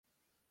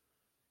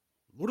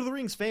Lord of the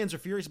Rings fans are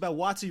furious about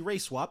WotC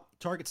race swap.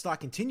 Target stock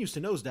continues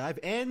to nosedive,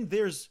 and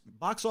there's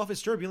box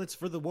office turbulence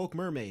for The Woke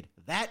Mermaid.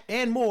 That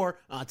and more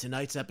on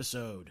tonight's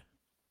episode.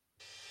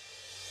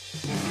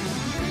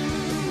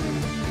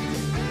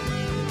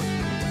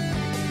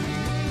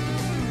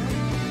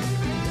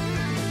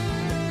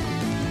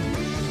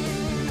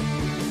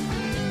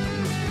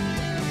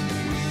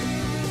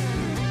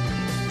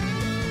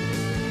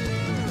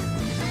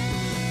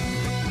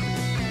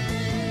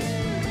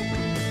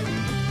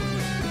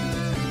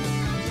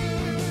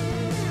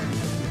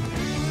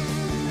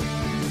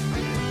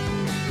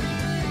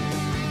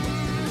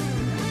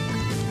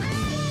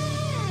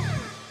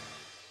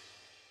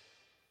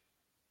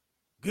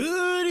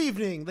 Good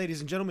evening, ladies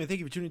and gentlemen. Thank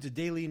you for tuning to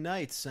Daily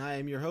Nights. I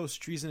am your host,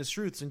 Treasonous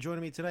Truths, and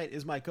joining me tonight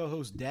is my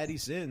co-host, Daddy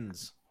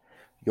Sins.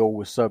 Yo,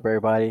 what's up,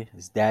 everybody?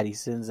 It's Daddy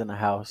Sins in the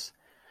house.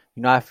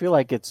 You know, I feel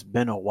like it's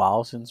been a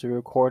while since we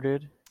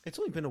recorded. It's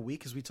only been a week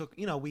because we took,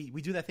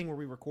 we do that thing where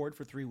we record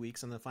for 3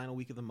 weeks, and the final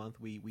week of the month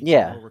we do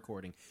more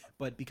recording.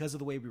 But because of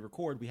the way we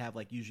record, we have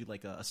usually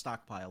a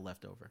stockpile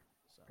left over.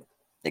 So.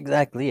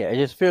 Exactly, yeah. It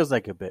just feels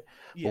like a bit.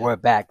 Yeah. But we're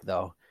back,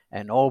 though.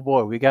 And oh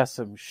boy, we got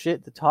some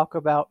shit to talk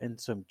about and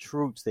some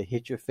truths that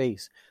hit your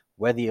face,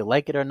 whether you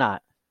like it or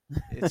not.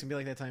 It's gonna be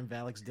like that time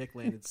Valak's dick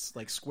landed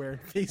square in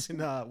face in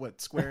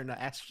square in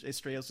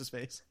Astraeos'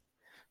 face.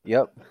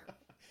 Yep.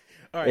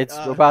 All right.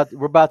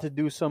 We're about to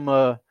do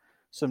some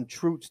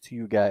truths to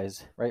you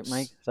guys, right,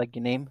 Mike? It's like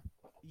your name.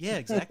 Yeah,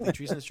 exactly.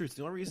 Treasonous Truths.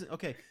 The only reason,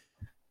 okay,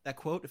 that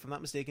quote, if I'm not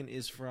mistaken,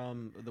 is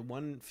from the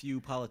one few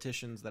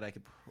politicians that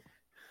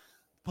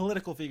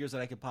political figures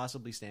that I could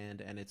possibly stand,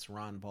 and it's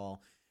Ron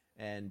Paul.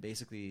 And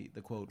basically,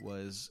 the quote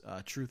was,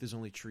 "Truth is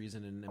only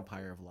treason in an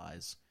empire of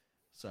lies."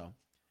 So,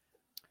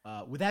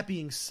 with that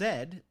being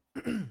said,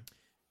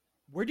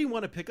 where do you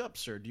want to pick up,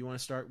 sir? Do you want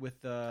to start with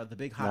the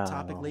big hot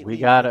topic lately?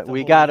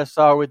 We gotta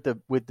start with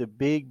the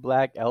big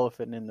black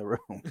elephant in the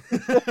room.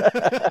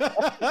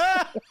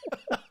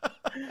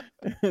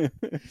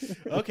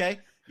 Okay,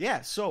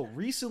 yeah. So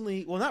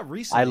recently, well, not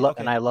recently.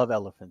 I love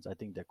elephants. I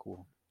think they're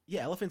cool.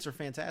 Yeah, elephants are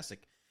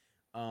fantastic.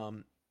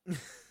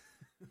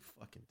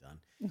 Fucking done.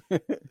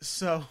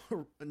 So,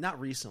 not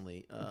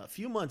recently. A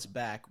few months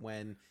back,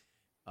 when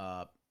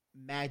Grand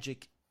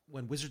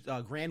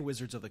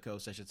Wizards of the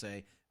Coast, I should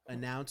say,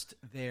 announced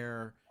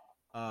their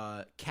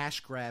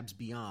Cash Grabs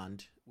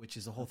Beyond, which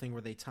is a whole thing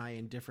where they tie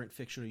in different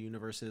fictional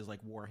universes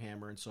like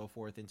Warhammer and so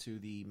forth into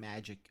the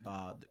Magic.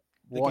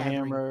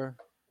 Warhammer,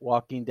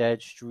 Walking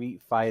Dead,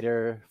 Street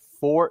Fighter,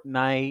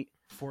 Fortnite.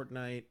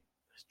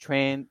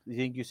 I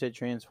think you said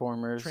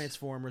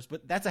Transformers.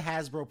 But that's a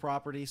Hasbro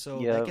property,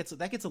 so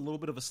that gets a little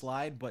bit of a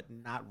slide, but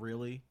not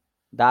really.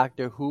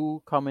 Doctor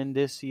Who coming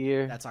this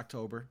year. That's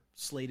October,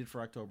 slated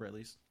for October at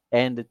least.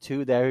 And the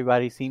two that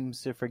everybody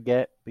seems to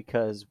forget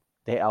because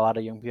a lot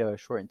of young people have a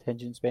short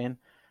attention span.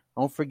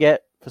 Don't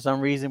forget, for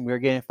some reason, we're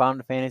getting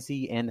Final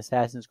Fantasy and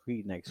Assassin's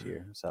Creed next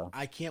year. So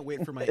I can't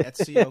wait for my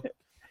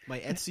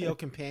Ezio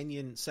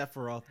companion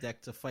Sephiroth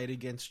deck to fight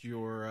against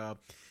your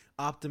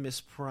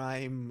Optimus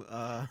Prime.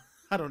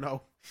 I don't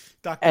know.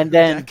 Doctor Who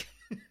deck.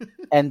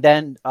 and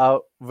then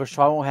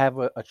Vishal will have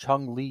a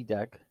Chung-Li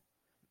deck.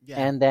 Yeah.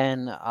 And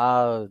then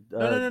no.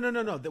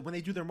 When they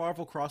do their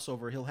Marvel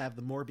crossover, he'll have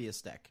the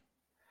Morbius deck.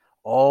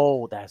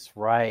 Oh, that's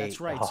right. That's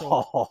right.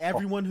 So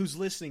everyone who's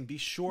listening, be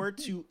sure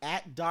to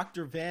 @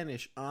 Dr.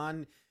 Vanish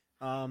on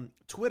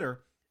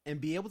Twitter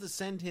and be able to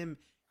send him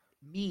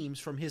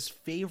memes from his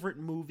favorite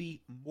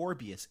movie,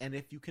 Morbius. And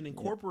if you can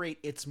incorporate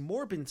It's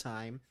Morbin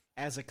Time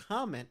as a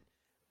comment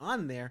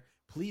on there,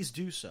 please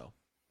do so.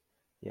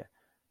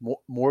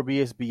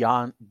 Morbius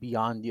beyond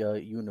the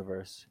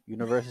universe.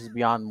 Universe is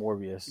beyond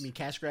Morbius. You mean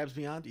Cash Grabs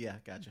Beyond? Yeah,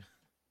 gotcha.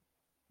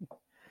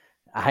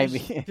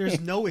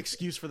 There's no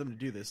excuse for them to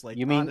do this. Like,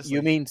 you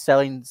mean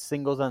selling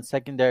singles on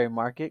secondary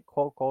market?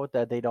 Quote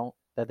that they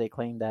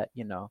claim that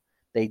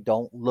they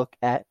don't look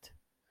at.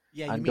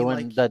 Yeah, I'm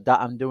doing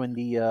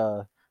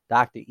the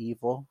Dr.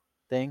 Evil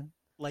thing.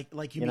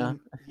 Like you mean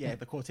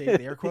the quotation,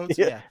 the air quotes,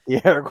 the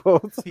air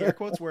quotes, the air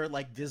quotes where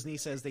Disney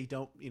says they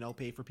don't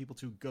pay for people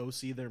to go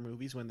see their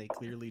movies when they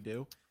clearly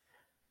do.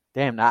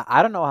 Damn,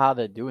 I don't know how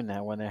they're doing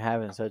that when they're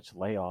having such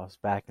layoffs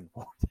back and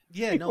forth.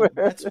 Yeah, no,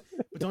 but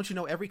don't you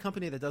know every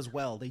company that does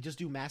well, they just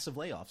do massive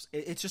layoffs.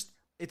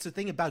 It's a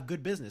thing about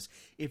good business.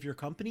 If your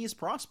company is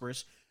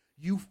prosperous,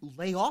 you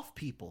lay off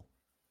people.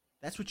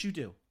 That's what you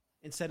do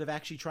instead of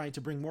actually trying to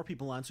bring more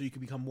people on so you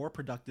can become more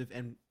productive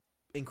and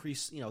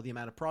increase the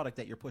amount of product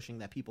that you're pushing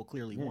that people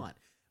clearly want.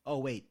 Oh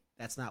wait,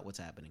 that's not what's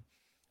happening.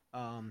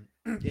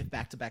 If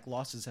back-to-back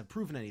losses have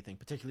proven anything,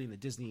 particularly in the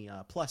Disney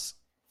Plus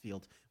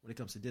field when it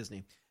comes to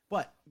Disney.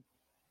 But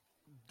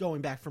going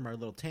back from our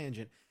little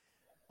tangent,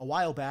 a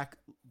while back,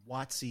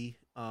 WotC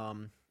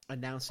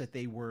announced that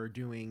they were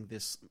doing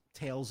this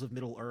Tales of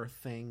Middle Earth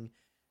thing,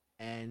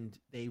 and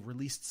they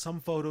released some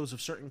photos of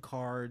certain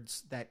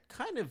cards that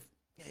kind of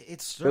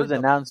it was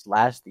announced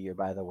last year,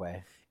 by the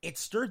way. It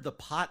stirred the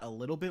pot a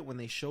little bit when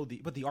they showed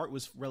but the art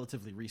was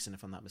relatively recent,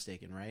 if I'm not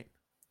mistaken, right?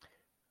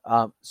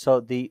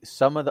 So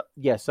some of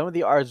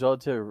the art is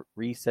relatively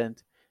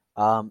recent,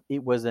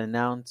 It was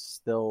announced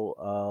still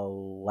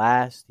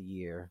last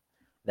year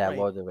that Right.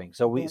 Lord of the Rings.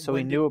 So we But so we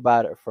when knew did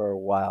about it for a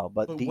while,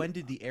 but but the when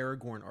did the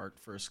Aragorn art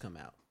first come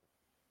out?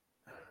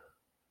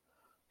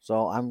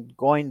 so I'm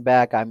going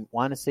back. I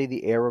want to say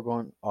the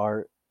Aragorn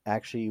art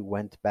actually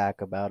went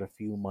back about a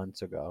few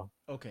months ago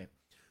Okay.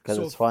 because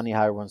So it's if, funny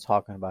how everyone's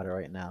talking about it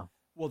right now.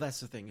 well, that's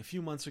the thing. A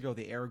few months ago,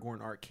 the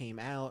Aragorn art came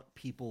out.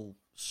 People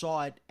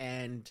saw it,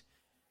 and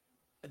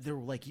there,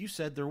 like you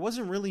said, there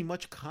wasn't really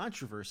much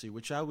controversy,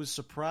 which I was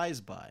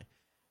surprised by.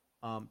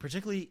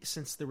 Particularly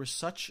since there was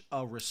such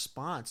a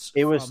response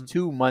It was from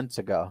 2 months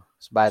ago,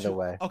 by the two.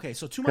 way, Okay,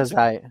 so 2 months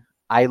because ago.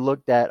 I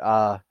looked at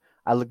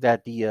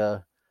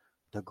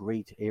the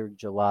great Eric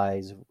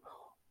July's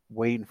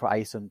Waiting for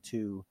Isom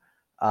 2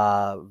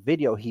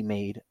 video he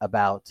made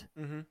about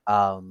Mm-hmm.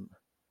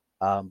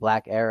 um,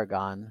 Black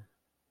Aragon,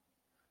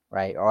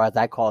 right? Or as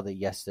I called it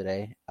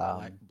yesterday,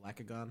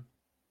 Blackagon,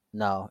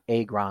 no,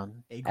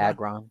 Agron,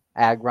 Agron.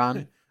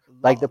 Agron,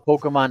 like the Law.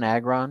 Pokemon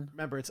Agron,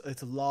 Remember, it's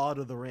Lord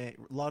of the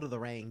Lord of the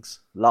Rings.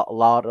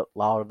 Lord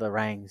of the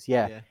Rings.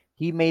 Yeah, Yeah.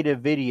 he made a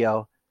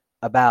video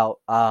about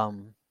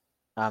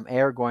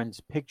Aragorn's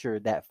picture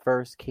that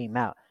first came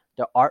out.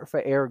 The art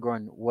for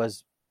Aragorn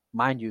was,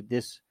 mind you,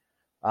 this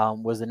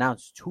was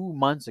announced 2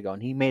 months ago,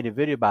 and he made a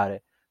video about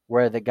it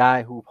where the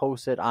guy who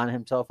posted on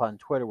himself on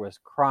Twitter was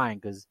crying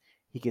because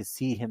he could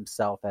see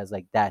himself as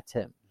like that's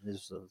him.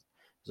 This was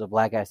a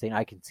black guy saying,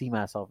 "I can see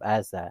myself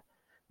as that."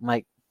 I'm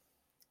like,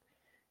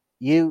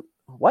 you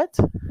what?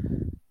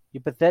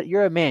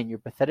 You're a man. You're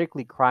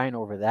pathetically crying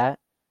over that.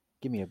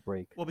 Give me a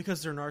break. Well,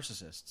 because they're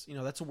narcissists.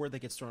 That's a word that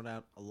gets thrown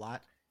out a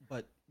lot,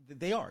 but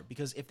they are,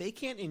 because if they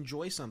can't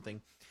enjoy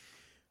something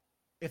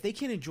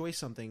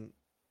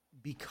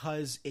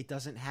because it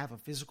doesn't have a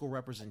physical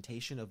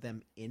representation of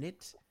them in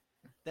it,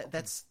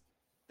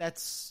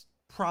 that's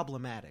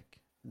problematic.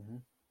 Mm-hmm.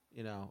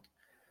 You know,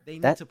 they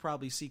need That to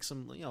probably seek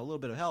some, a little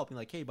bit of help. And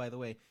like, hey, by the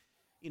way,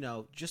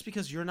 just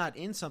because you're not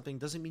in something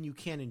doesn't mean you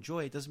can't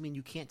enjoy it. Doesn't mean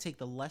you can't take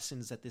the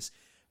lessons that this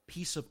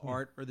piece of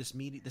art or this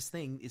media, this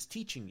thing is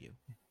teaching you.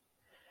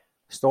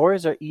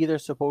 stories are either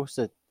supposed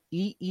to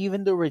eat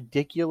even the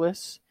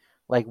ridiculous,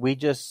 like we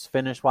just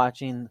finished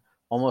watching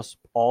almost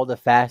all the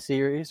Fast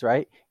series,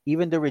 right?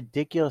 Even the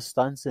ridiculous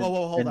stunts Whoa,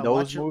 whoa, hold in on.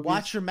 those movies.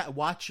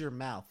 Watch your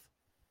mouth.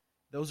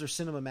 Those are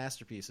cinema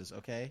masterpieces,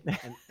 okay?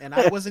 And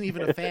I wasn't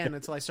even a fan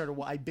until I started.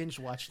 I binge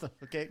watched them,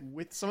 okay?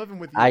 With some of them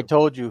with I you.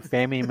 told you,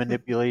 family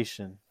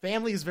manipulation.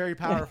 Family is very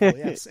powerful,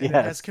 yes, and it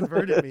has Yes.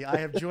 converted me. I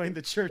have joined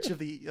the church of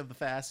the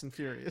Fast and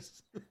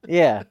Furious.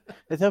 Yeah.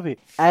 They tell me,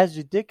 as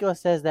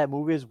ridiculous as that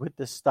movie is with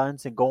the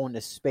stunts and going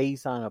to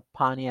space on a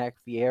Pontiac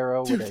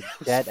Fiero with Dude, a that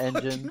was jet fucking.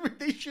 engine.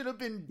 They should have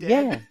been Yeah.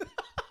 dead.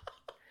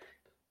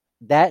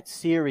 That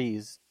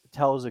series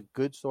tells a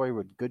good story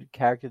with good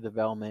character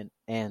development,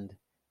 and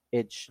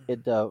it sh-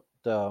 it it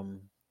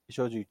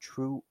shows you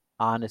true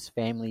honest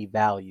family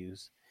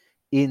values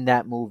in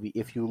that movie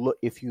if you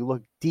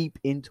look deep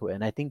into it.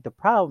 And I think the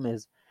problem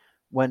is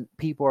when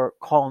people are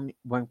calling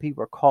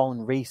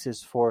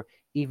racist for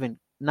even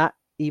not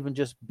even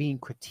just being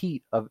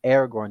critique of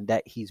Aragorn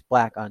that he's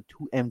black on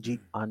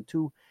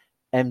two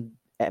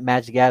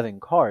Magic Gathering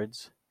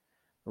cards,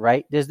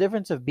 right? There's a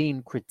difference of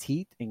being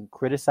critiqued and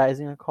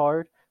criticizing a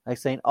card, like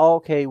saying, oh,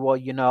 okay, well,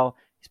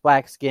 he's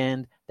black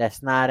skinned.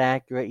 That's not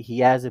accurate. He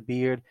has a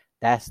beard.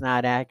 That's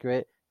not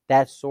accurate.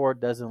 That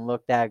sword doesn't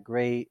look that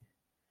great,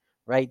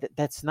 right?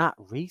 That's not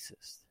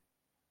racist.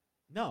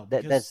 No,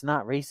 That's because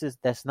not racist.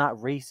 That's not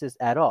racist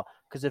at all.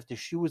 Because if the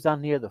shoe was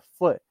on near the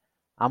foot,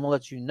 I'm gonna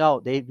let you know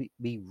they'd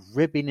be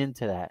ripping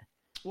into that.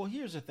 well,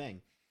 here's the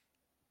thing: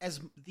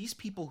 as these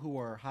people who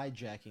are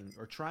hijacking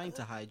or trying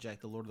to hijack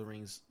the Lord of the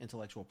Rings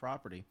intellectual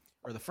property,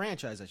 or the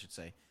franchise, I should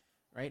say,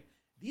 right?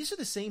 These are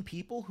the same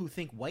people who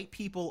think white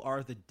people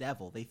are the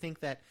devil. They think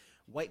that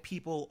white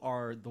people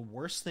are the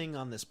worst thing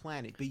on this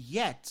planet, but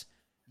yet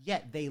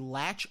they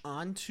latch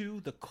onto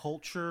the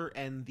culture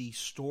and the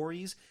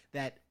stories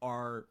that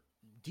are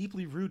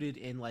deeply rooted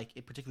in, like,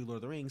 particularly Lord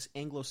of the Rings,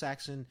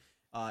 Anglo-Saxon,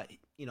 uh,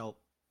 you know,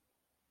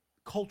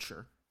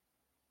 culture,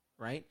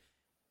 right?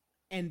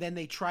 And then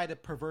they try to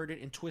pervert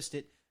it and twist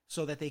it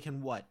so that they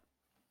can what?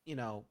 You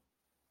know,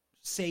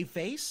 save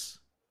face?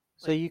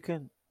 So Like, you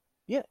can,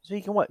 yeah. So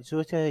you can what? So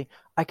it's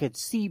I could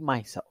see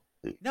myself.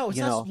 no, it's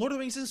You not. know, Lord of the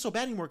Rings isn't so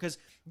bad anymore because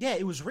yeah,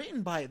 it was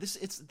written by this.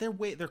 It's their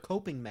way, their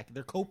coping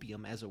their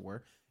copium, as it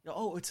were.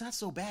 Oh, it's not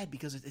so bad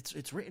because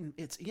it's written.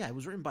 It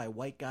was written by a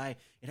white guy.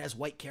 It has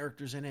white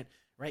characters in it,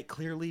 right?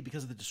 Clearly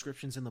because of the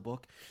descriptions in the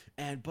book.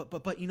 And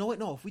but you know what?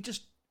 No, if we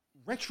just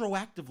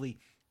retroactively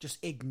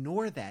just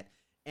ignore that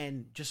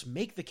and just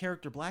make the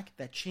character black,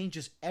 that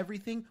changes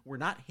everything. We're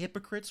not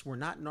hypocrites. We're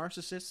not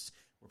narcissists.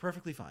 We're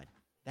perfectly fine.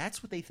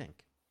 That's what they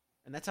think,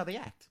 and that's how they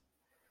act.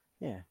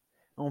 yeah.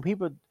 And when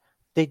people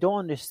they don't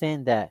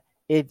understand that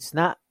it's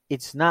not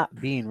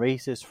being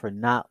racist for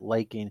not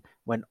liking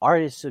when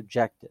art is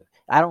subjective.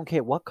 I don't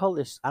care what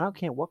color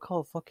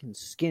fucking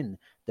skin,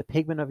 the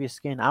pigment of your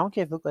skin. I don't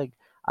care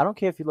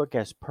if you look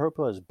as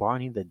purple as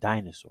Barney the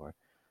dinosaur,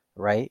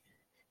 right?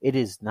 It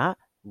is not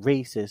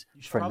racist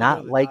You should for probably go to not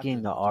the doctor. liking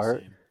They the look the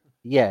art. same.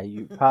 Yeah,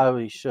 you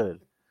probably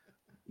should.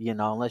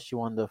 Unless you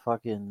want the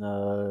fucking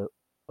well,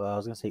 I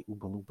was gonna say Oompa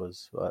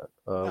Loompas, but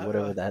Uh,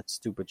 whatever that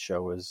stupid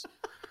show is.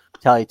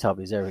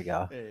 Teletubbies, there we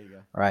go. there you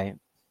go. Right.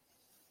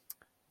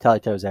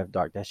 Teletubbies After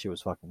Dark. That shit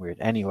was fucking weird.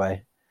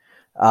 Anyway,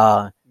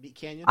 uh Meat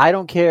Canyon. I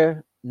don't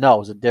care. No, it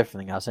was a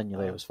different thing. I'll send you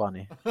later. It Oh, was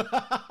funny.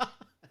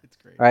 it's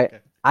great. Right? Okay.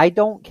 I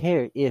don't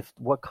care if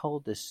what color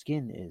the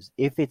skin is.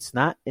 If it's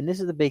not, and this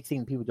is the big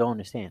thing people don't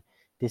understand.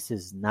 This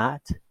is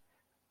not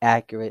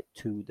accurate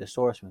to the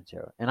source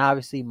material. And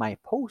obviously, my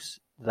post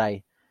that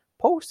I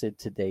posted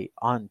today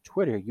on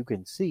Twitter, you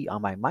can see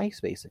on my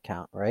MySpace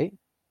account, right?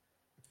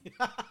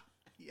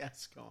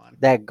 Yes, go on.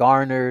 That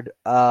garnered,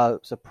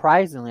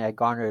 surprisingly, I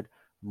garnered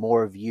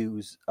more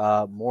views,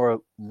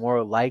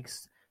 more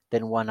likes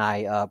than when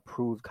I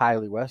proved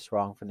Kylie West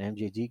wrong from the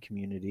MJG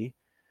community,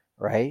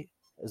 right?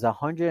 There's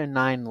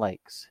 109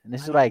 likes, and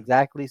this I is what I mean,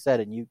 exactly said.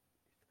 And you,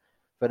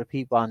 for the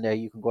people on there,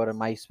 you can go to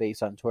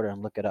MySpace on Twitter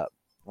and look it up,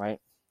 right?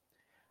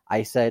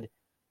 I said,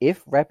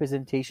 if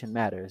representation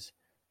matters,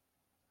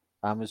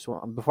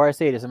 before I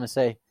say this, I'm gonna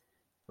say,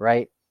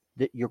 right,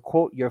 that your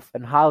quote, you're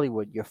in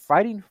Hollywood, you're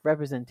fighting for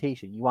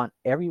representation. You want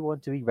everyone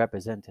to be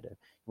representative.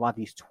 You want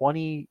these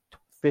 20,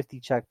 50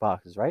 check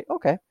boxes, right?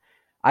 Okay.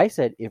 I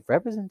said, if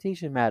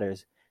representation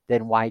matters,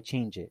 then why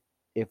change it?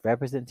 If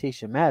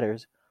representation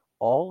matters,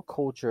 all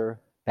culture,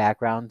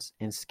 backgrounds,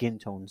 and skin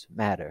tones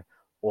matter.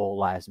 All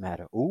lives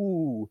matter.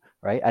 Ooh,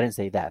 right? I didn't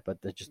say that, but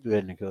just threw it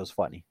yeah, in because it was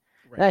funny.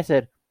 And right. I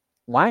said,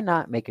 why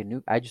not make a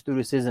new? I just threw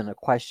this isn't a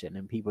question,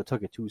 and people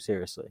took it too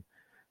seriously.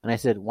 And I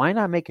said, why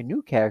not make a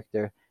new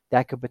character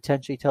that could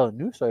potentially tell a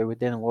new story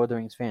within the Lord of the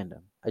Rings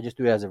fandom? I just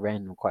threw it as a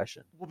random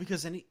question. Well,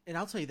 and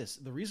I'll tell you this: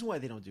 the reason why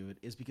they don't do it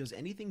is because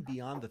anything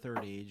beyond the Third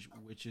Age,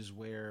 which is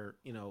where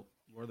Lord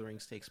of the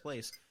Rings takes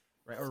place,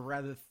 right? Or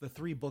rather, the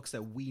three books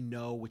that we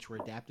know, which were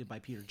adapted by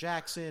Peter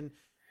Jackson,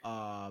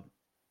 uh,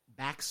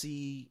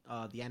 Baxi,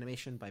 the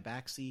animation by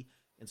Baxi,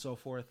 and so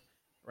forth,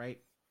 right?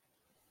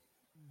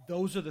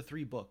 Those are the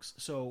three books.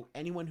 So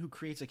anyone who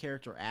creates a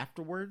character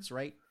afterwards,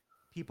 right?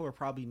 People are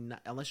probably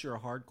not, unless you're a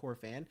hardcore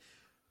fan,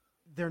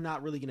 they're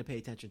not really going to pay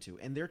attention to.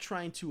 And they're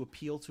trying to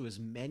appeal to as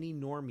many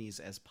normies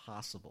as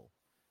possible.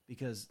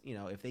 Because,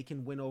 if they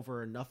can win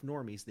over enough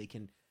normies, they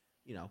can,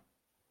 you know,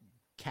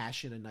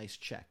 cash in a nice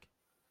check.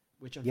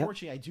 Which Yep.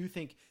 unfortunately, I do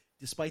think,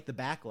 despite the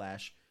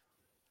backlash,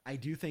 I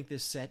do think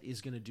this set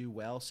is going to do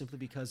well simply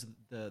because of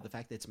the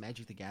fact that it's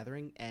Magic the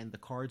Gathering and the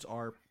cards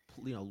are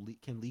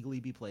can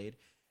legally be played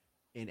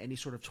in any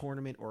sort of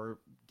tournament or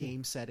Yeah.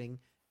 game setting,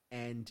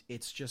 and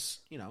it's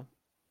just the Yeah.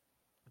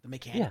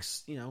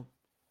 mechanics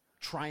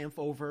triumph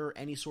over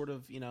any sort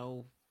of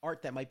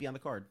art that might be on the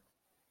card.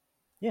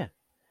 Yeah.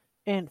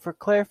 And for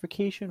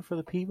clarification for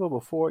the people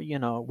before,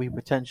 we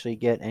potentially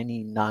get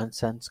any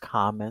nonsense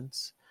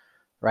comments,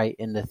 right,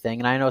 in the thing.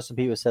 And I know some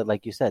people said,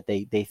 like you said,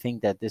 they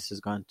think that this is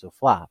going to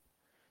flop.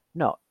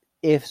 No.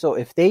 If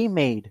they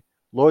made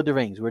Lord of the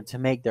Rings were to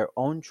make their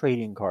own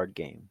trading card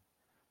game,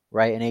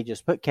 right, and they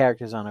just put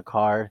characters on a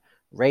card,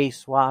 race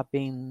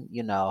swapping,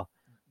 That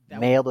would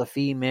male to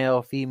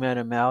female, female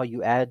to male,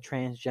 you add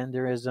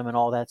transgenderism and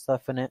all that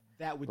stuff in it,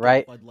 that would get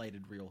right? Bud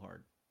Lighted real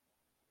hard.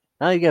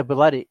 Now you get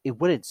blooded, it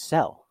wouldn't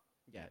sell,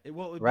 Yeah, it'd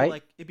be right?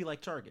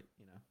 like Target.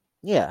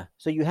 Yeah.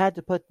 So you had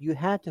to put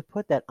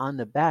that on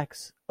the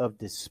backs of,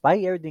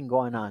 despite everything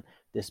going on,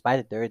 despite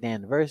the third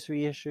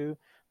anniversary issue,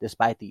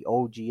 despite the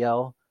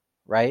OGL,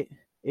 right,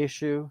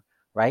 issue,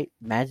 right?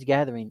 Magic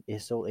Gathering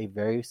is still a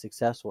very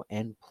successful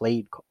and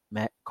played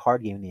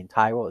card game in the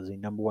entire world. Is a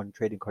number one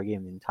trading card game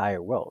in the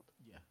entire world.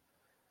 Yeah,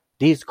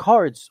 These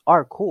cards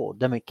are cool.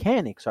 The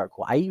mechanics are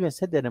cool. I even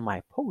said that in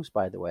my post,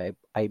 by the way.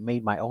 I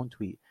made my own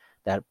tweet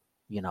that,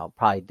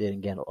 probably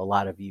didn't get a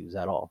lot of views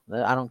at all.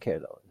 I don't care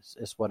though.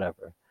 It's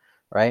whatever,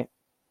 right?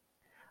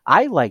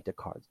 I like the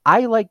cards.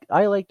 I like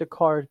the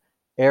card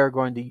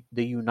Aragorn,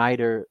 the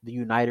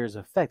Uniter's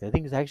effect. I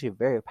think it's actually a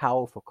very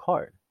powerful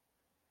card.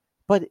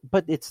 But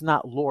it's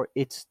not lore.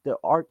 It's the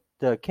art.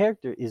 The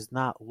character is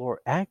not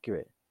lore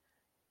accurate.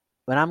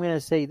 But I'm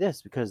gonna say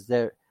this because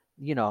and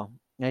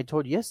I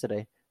told you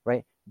yesterday,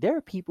 right? There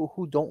are people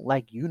who don't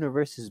like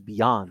universes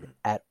beyond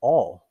at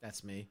all.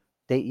 that's me.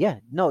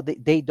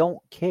 They don't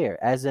care.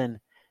 As in,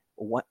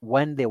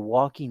 when The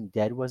Walking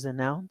Dead was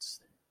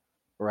announced,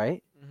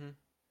 right? Hmm.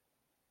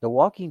 The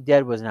Walking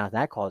Dead was announced.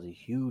 That caused a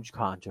huge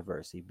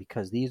controversy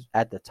because these,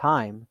 at the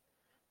time,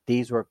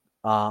 these were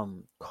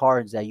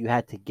cards that you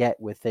had to get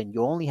within.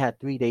 You only had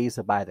 3 days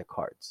to buy the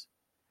cards.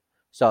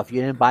 So if you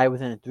didn't buy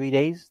within 3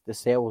 days, the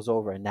sale was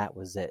over and that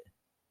was it.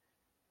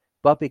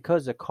 But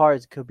because the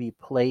cards could be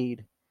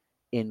played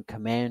in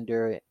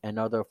Commander and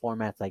other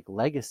formats like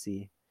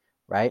Legacy,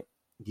 right?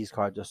 These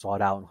cards are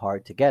sought out and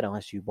hard to get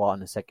unless you bought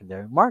on the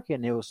secondary market,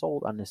 and it was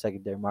sold on the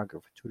secondary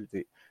market for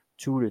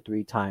two to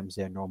three times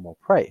their normal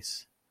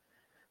price,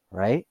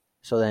 right?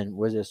 So then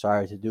Wizards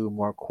started to do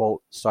more,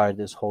 quote, started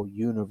this whole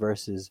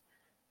universes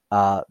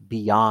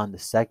beyond the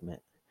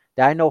segment.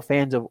 That I know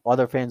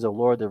other fans of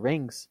Lord of the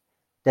Rings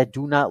that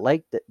do not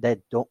like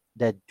that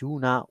do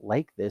not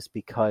like this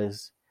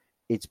because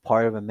it's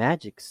part of a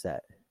Magic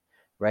set,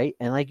 right?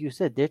 And like you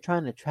said, they're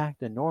trying to attract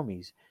the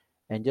normies.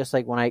 And just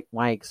like when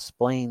I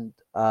explained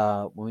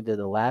when we did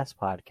the last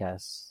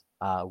podcast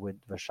with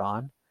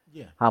Rashawn,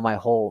 Yeah. how my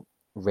whole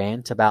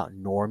rant about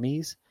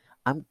normies,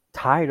 I'm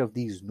tired of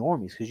these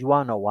normies because you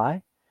want to know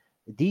why?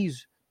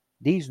 These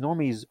these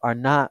normies are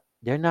not,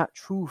 they're not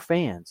true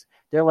fans.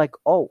 They're like,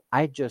 oh,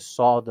 I just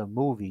saw the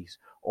movies,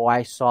 or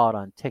I saw it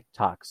on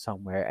TikTok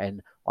somewhere,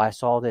 and or I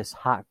saw this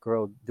hot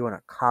girl doing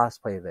a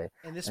cosplay of it,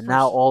 And this and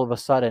now person, all of a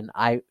sudden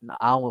I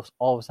almost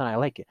all of a sudden I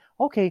like it.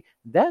 Okay,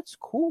 that's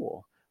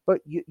cool, but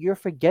you're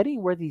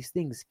forgetting where these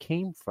things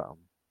came from,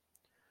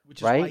 which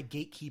is why right?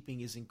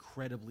 gatekeeping is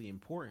incredibly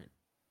important.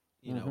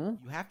 You know,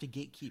 Mm-hmm. you have to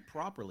gatekeep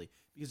properly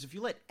because if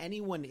you let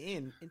anyone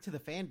into the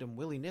fandom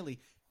willy nilly,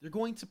 they're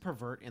going to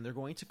pervert and they're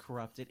going to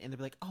corrupt it, and they'll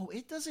be like, "Oh,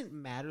 it doesn't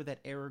matter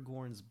that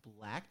Aragorn's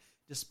black,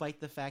 despite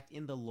the fact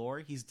in the lore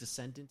he's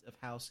descendant of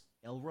House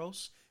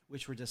Elros,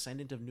 which were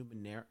descendant of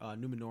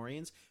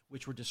Numenorians,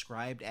 which were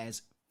described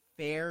as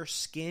fair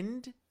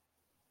skinned."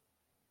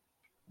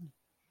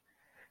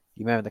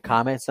 You remember the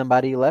comment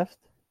somebody left?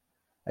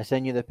 I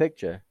sent you the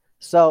picture.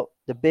 So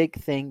the big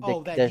thing that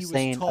Oh, that they're he was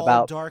saying tall,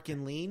 about, dark,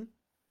 and lean.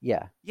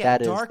 yeah, Yeah,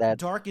 that is dark that.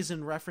 dark is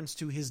in reference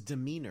to his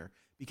demeanor.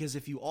 Because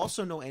if you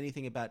also know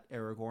anything about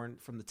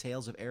Aragorn from the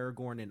tales of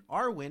Aragorn and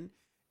Arwen,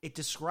 it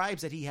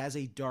describes that he has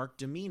a dark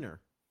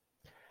demeanor.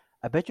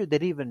 I bet you they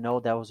didn't even know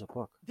that was a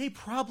book. They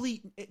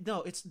probably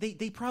no, it's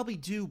they probably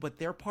do, but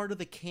they're part of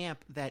the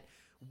camp that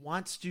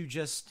wants to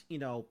just,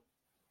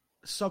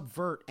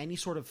 subvert any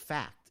sort of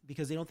fact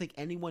because they don't think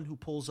anyone who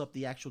pulls up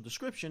the actual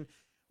description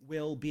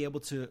will be able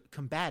to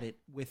combat it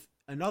with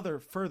another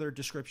further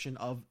description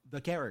of the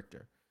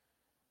character.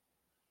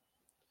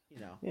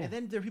 Yeah, And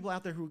then there are people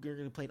out there who are going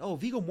to complain. Oh,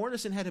 Viggo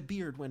Mortensen had a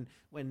beard when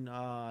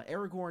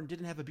Aragorn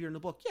didn't have a beard in the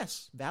book.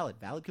 Yes, valid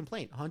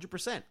complaint,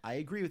 100%. I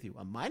agree with you.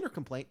 A minor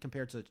complaint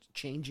compared to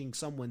changing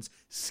someone's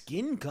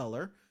skin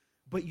color,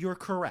 but you're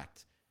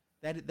correct.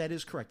 That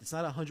is correct. It's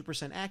not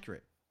 100%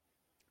 accurate,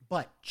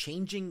 but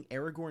changing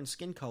Aragorn's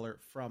skin color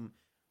from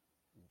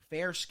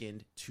fair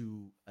skinned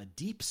to a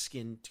deep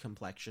skinned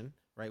complexion,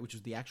 right, which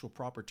is the actual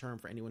proper term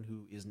for anyone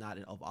who is not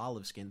of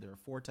olive skin. There are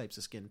 4 types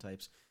of skin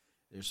types.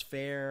 There's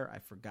fair. I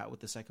forgot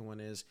what the second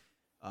one is.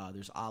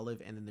 There's olive,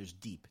 and then there's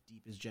deep.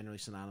 Deep is generally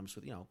synonymous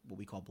with what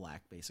we call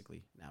black,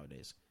 basically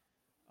nowadays.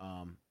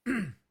 But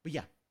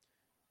yeah,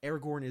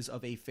 Aragorn is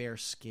of a fair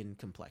skin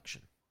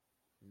complexion,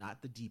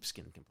 not the deep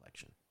skin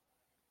complexion.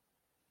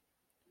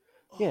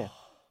 yeah. Oh,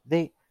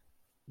 They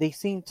they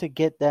seem to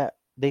get that.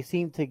 They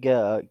seem to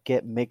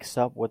get mixed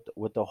up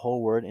with the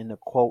whole word in the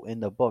quote in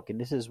the book, and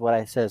this is what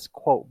I says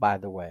quote, by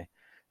the way,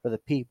 for the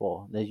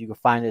people that you can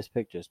find this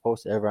picture. It's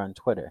posted ever on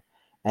Twitter,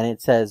 and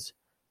it says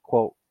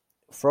quote,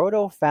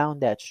 Frodo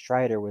found that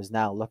Strider was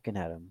now looking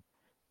at him,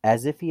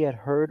 as if he had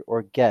heard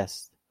or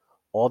guessed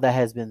all that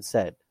has been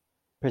said.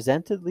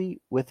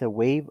 Presentedly, with a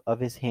wave of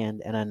his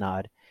hand and a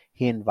nod,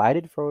 he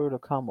invited Frodo to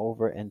come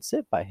over and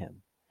sit by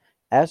him.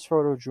 As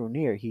Frodo drew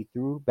near, he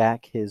threw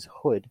back his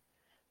hood,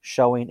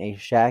 showing a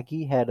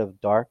shaggy head of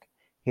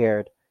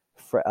dark-haired,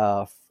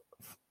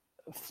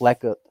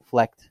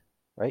 flecked,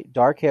 right?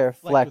 Dark hair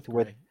flecked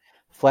with gray.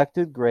 flecked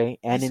with gray,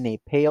 and He's in a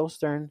pale,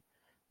 stern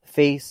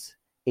face,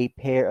 a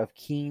pair of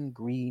keen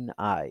green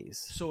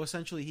eyes. so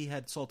essentially he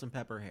had salt and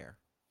pepper hair.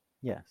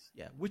 Yes.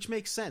 Yeah, which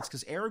makes sense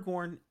because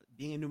Aragorn,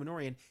 being a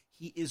Numenorian,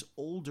 he is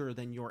older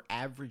than your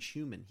average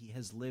human. He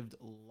has lived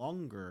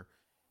longer,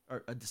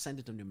 or a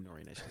descendant of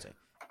Numenorian, I should say.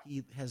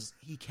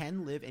 He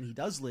can live, and he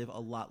does live a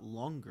lot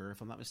longer.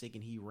 If I'm not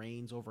mistaken, he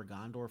reigns over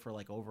Gondor for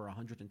like over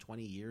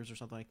 120 years or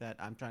something like that.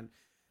 I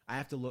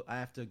have to look. I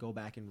have to go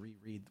back and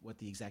reread what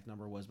the exact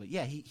number was. But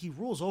yeah, he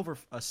rules over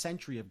a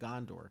century of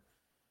Gondor.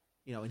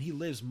 And he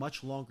lives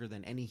much longer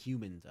than any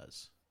human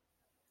does.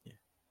 Yeah.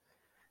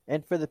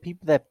 And for the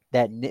people that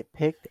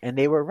nitpicked, and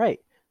they were right,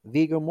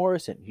 Viggo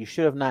Morrison, he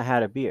should have not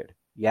had a beard.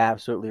 You're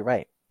absolutely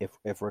right.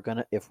 If we're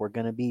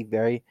gonna be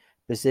very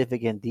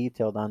specific and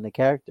detailed on the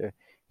character,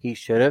 he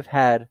should have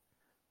had,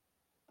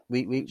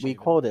 we Shaven.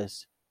 call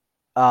this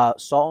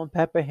salt and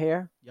pepper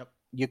hair. Yep.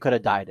 You could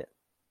have dyed it.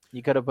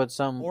 You could have put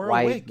some Or a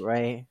white, wig.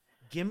 right,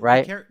 The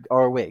right,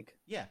 or a wig,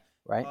 yeah.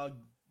 right?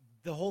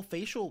 The whole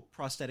facial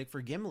prosthetic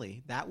for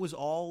Gimli, that was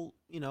all,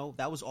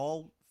 that was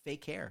all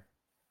fake hair.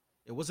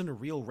 It wasn't a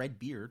real red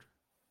beard.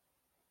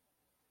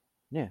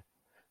 Yeah.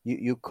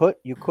 You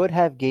could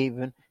have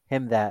given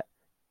him that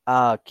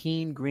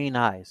keen green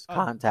eyes,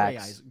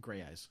 contacts,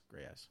 Gray eyes,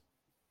 gray eyes.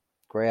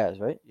 gray eyes,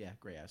 right? Yeah,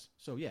 gray eyes.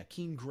 So yeah,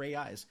 keen gray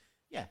eyes.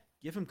 Yeah,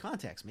 give him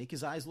contacts, make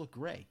his eyes look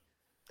gray.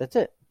 That's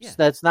it. Yeah.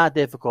 That's not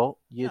difficult.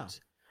 No.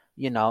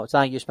 It's not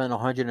like you spend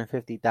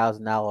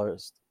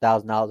 $150,000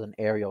 on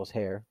Ariel's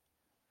hair.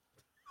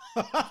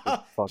 Just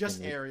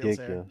Fucking Ariel's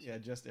hair. ridiculous. Yeah,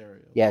 just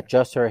Ariel's Yeah, hair.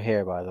 just her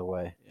hair, by the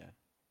way. Yeah.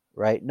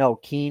 Right? No,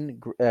 keen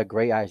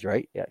gray eyes,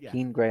 right? Yeah, Yeah.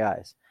 keen gray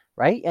eyes,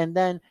 right? And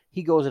then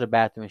he goes to the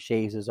bathroom and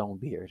shaves his own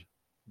beard.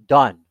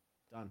 Done.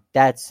 Done.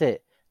 That's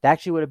it. That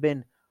actually would have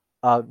been,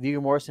 Viggo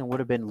Morrison would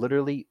have been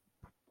literally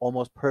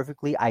almost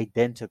perfectly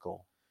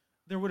identical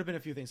There would have been a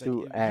few things like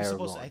to he's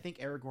supposed Aragorn. to, I think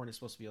Aragorn is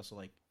supposed to be also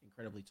like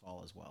incredibly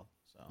tall as well.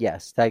 So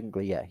Yes,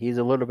 technically, yeah, he's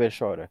a little bit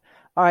shorter.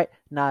 All right,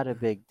 not a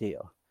big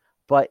deal.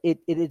 But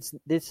it's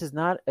this is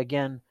not,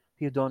 again,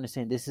 people don't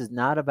understand. This is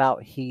not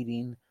about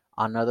hating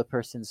on another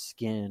person's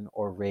skin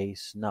or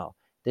race. No,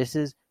 this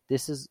is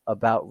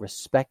about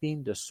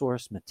respecting the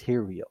source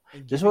material.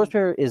 and The source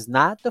giving material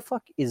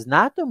is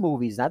not the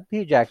movies, not the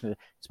Peter Jackson,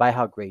 despite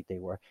how great they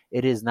were.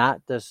 It is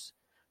not the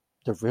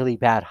really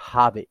bad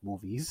Hobbit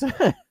movies,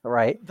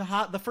 right?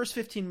 the first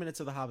 15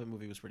 minutes of the Hobbit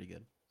movie was pretty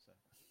good.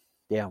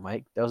 Damn,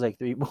 Mike, that was like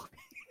 3 movies.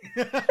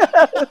 So.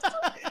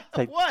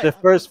 Like the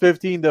What? first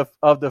 15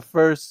 of the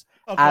first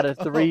out of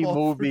Of three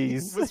all three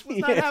movies. was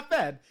not Yeah. half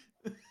bad.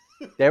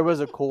 There was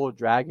a cool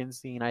dragon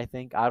scene, I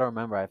think. I don't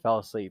remember. I fell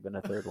asleep in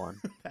the third one,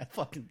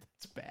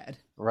 That's bad.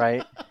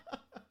 right?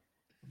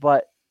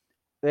 But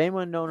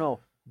anyone don't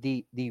know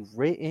the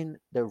written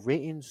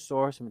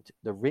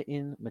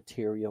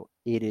material,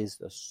 it is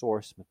the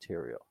source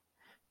material.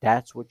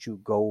 That's what you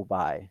go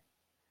by.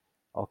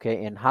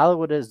 Okay, and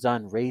Hollywood has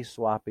done race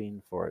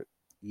swapping for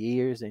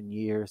years and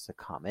years to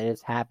come. It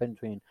has happened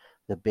between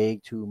the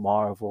big two,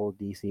 Marvel,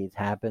 DC. It's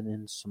happened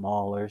in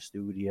smaller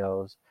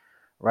studios,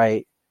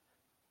 right?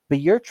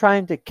 But you're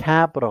trying to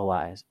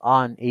capitalize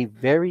on a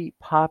very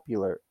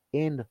popular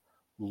and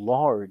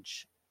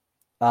large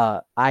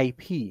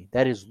IP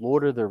that is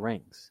Lord of the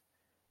Rings.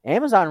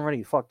 Amazon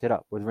already fucked it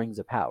up with Rings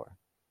of Power.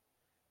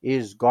 It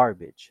is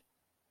garbage.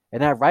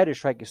 And that writer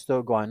strike is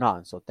still going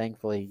on. So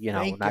thankfully,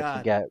 Thank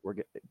God. we're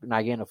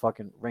not getting a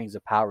fucking Rings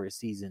of Power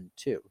season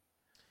 2,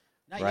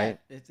 Not right?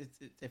 yet.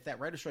 If that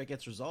writer strike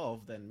gets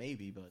resolved, then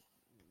maybe. But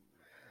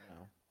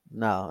no.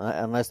 No,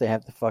 unless they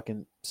have to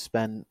fucking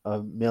spend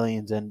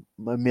millions,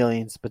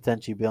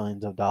 potentially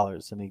billions of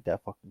dollars to make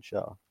that fucking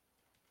show,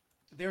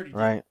 They already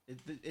right?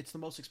 did. It's the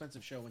most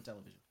expensive show in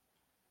television.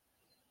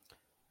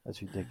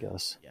 That's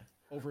ridiculous. Yeah,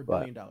 over $1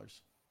 But billion.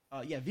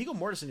 Yeah, Viggo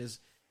Mortensen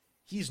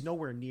he's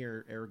nowhere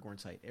near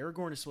Aragorn's height.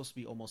 Aragorn is supposed to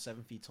be almost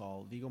 7 feet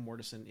tall. Viggo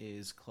Mortensen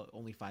is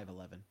only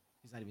 5'11".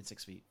 He's not even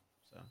 6 feet.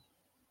 So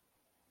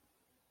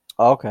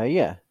okay,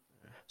 yeah.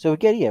 So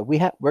again, yeah,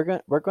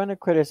 we're gonna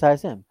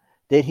criticize him.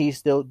 Did he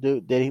still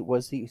do?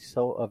 Was he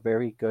still a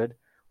very good?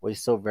 Was he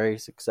still very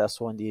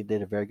successful and he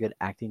did a very good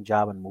acting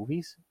job in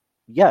movies?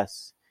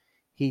 Yes,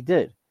 he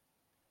did.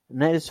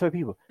 And that is for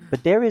people.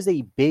 But there is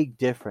a big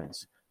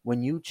difference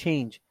when you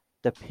change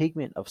the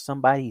pigment of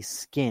somebody's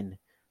skin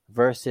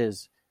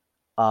versus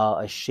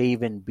a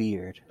shaven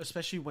beard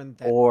especially when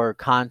that or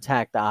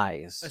contact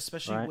eyes,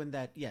 especially right? when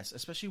that yes,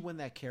 especially when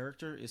that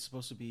character is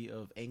supposed to be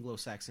of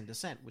Anglo-Saxon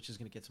descent, which is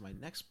going to get to my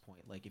next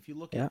point. Like if you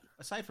look Yeah. at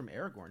aside from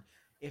Aragorn,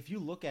 if you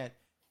look at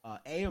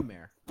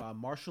Éomer,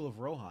 Marshal of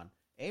Rohan.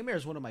 Éomer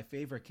is one of my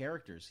favorite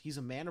characters. He's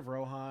a man of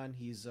Rohan.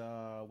 He's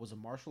was a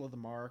Marshal of the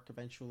Mark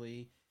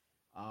eventually,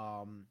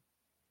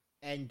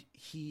 and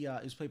he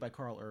is played by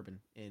Carl Urban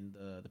in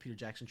the Peter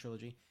Jackson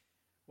trilogy.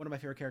 One of my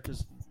favorite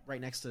characters,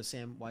 right next to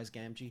Samwise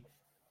Gamgee.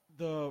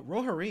 The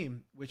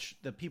Rohirrim, which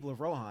the people of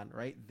Rohan,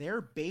 right?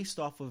 They're based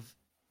off of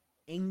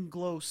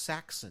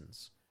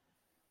Anglo-Saxons.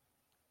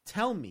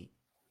 Tell me,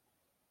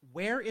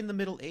 where in the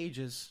Middle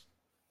Ages?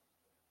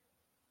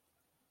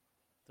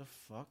 The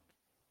fuck?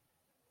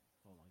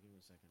 Hold on, give me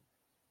a second.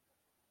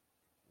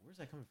 Where's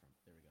that coming from?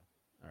 There we go.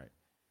 All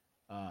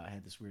right. I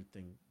had this weird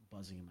thing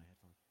buzzing in my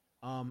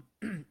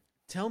headphone.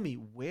 Tell me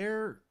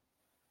where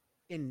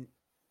in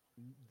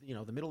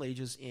the Middle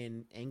Ages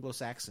in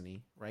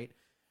Anglo-Saxony, right?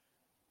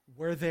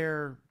 Were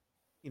there,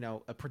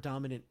 a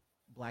predominant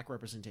black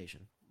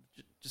representation?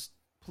 Just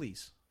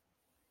please,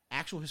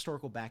 actual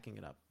historical backing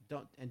it up.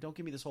 Don't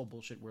give me this whole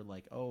bullshit where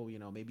like, oh,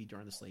 maybe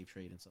during the slave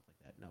trade and stuff like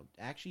that. No,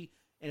 actually,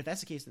 and if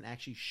that's the case, then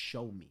actually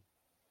show me.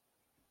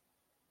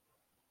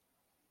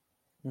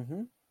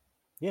 Mm-hmm.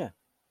 Yeah.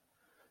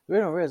 You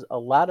know, there's a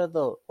lot of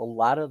the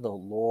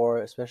lore,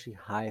 especially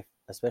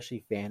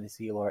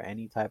fantasy lore,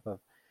 any type of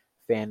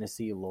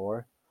fantasy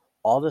lore.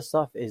 All the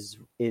stuff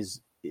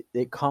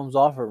it comes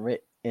off of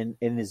it and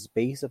is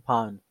based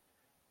upon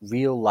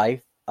real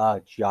life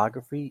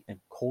geography and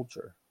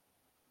culture,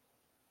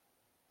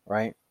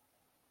 right?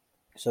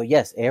 So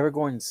yes,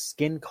 Aragorn's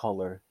skin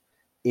color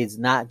is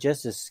not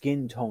just a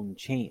skin tone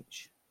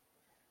change.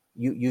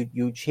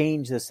 You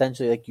change,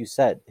 essentially, like you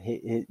said,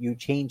 you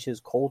change his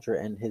culture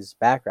and his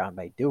background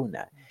by doing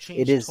that. You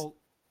It changed is,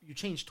 you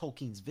changed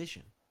Tolkien's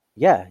vision.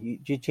 yeah,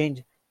 you change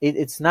it.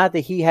 It's not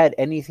that he had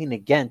anything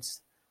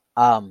against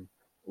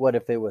what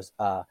if it was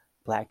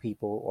black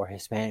people or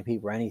Hispanic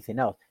people or anything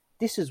else.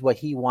 This is what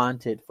he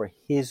wanted for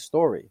his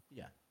story.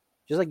 Yeah.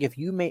 Just like if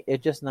you made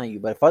it, just not you,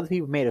 but if other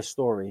people made a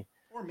story,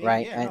 Or me,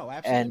 right, yeah, and no,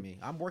 absolutely and me.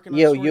 I'm working on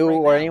a story you right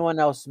or now. anyone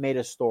else made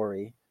a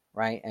story,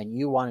 right, and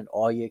you wanted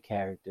all your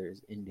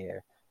characters in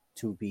there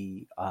to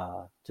be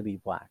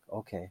black.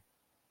 Okay,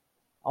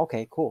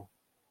 cool.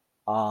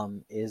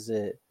 Is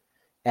it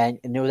and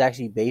it was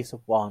actually based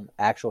upon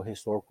actual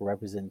historical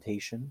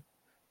representation,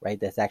 right?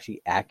 That's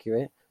actually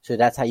accurate. So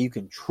that's how you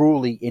can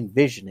truly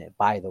envision it.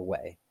 By the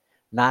way,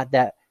 not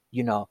that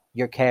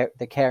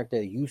the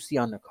character you see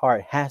on the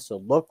card has to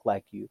look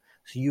like you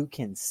so you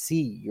can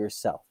see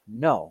yourself.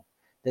 No,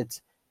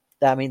 that's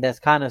I mean, that's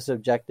kind of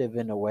subjective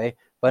in a way,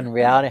 but in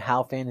reality,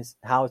 how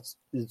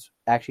it's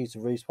actually it's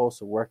really supposed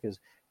to work is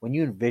when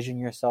you envision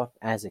yourself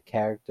as a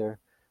character.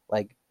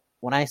 Like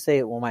when I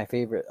say one of my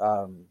favorite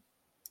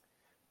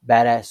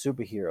badass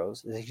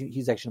superheroes,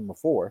 he's actually number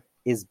four,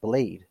 is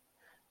Blade.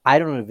 I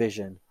don't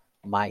envision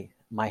my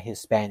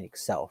Hispanic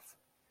self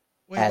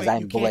Wait, as wait,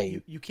 I'm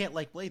Blade. you can't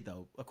like Blade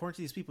though. According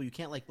to these people, you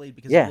can't like Blade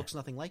because he Yeah, looks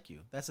nothing like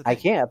you. That's the I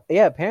thing. can't.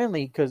 Yeah,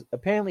 apparently, because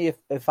apparently,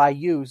 if I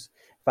use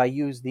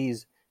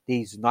these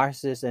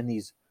narcissists and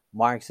these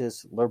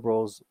Marxists,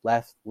 liberals,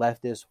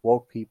 leftists,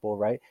 woke people,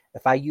 right?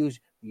 If I use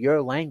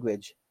your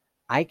language,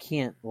 I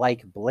can't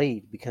like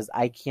Blade because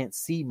I can't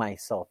see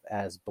myself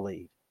as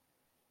Blade.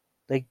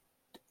 Like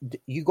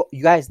you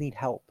guys need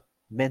help,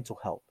 mental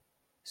help,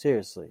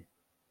 seriously.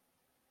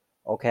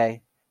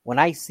 Okay, when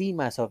I see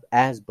myself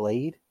as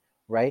Blade,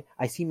 right?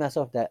 I see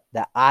myself that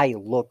I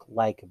look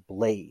like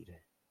Blade.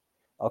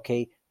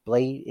 Okay,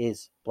 Blade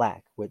is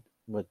black with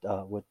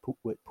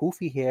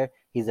poofy hair.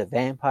 He's a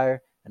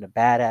vampire and a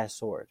badass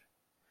sword.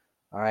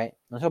 All right,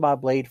 I'm talking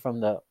about Blade from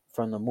the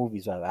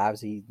movies.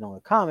 Obviously, you know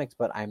the comics,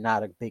 but I'm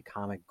not a big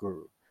comic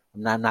guru.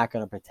 I'm not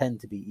going to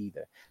pretend to be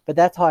either. But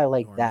that's how I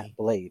like that Normie.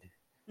 Blade.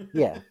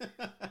 Yeah,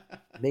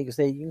 they can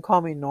say you can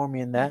call me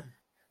Normie in that.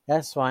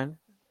 That's fine,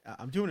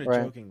 I'm doing it right?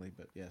 jokingly,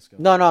 but yes, go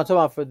No, ahead. no, I'm talking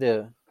about for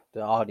the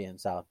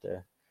audience out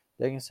there.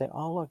 They can say,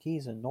 "Oh, look,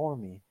 he's a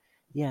normie."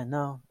 Yeah,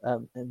 no,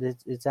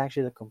 it's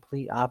actually the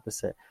complete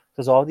opposite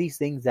because all these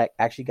things that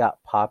actually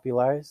got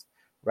popularized,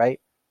 right,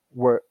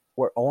 were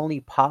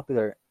only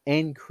popular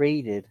and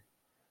created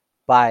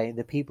by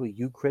the people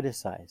you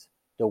criticize,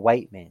 the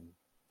white man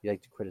you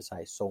like to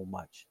criticize so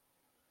much,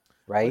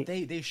 But right?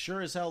 they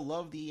sure as hell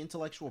love the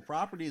intellectual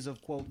properties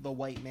of quote the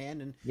white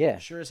man, and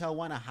Yeah, sure as hell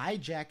want to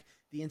hijack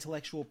the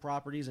intellectual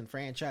properties and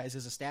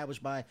franchises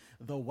established by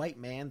the white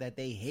man that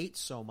they hate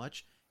so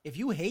much. If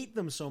you hate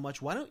them so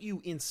much, why don't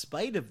you, in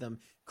spite of them,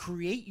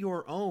 create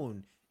your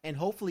own and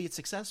hopefully it's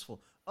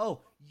successful?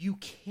 Oh, you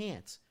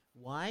can't.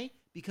 Why?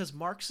 Because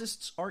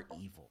Marxists are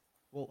evil.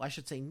 Well, I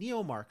should say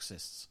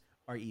neo-Marxists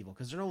are evil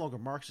because they're no longer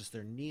Marxists,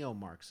 they're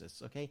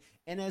neo-Marxists, okay?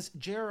 And as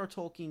J.R.R.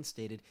 Tolkien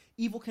stated,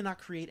 evil cannot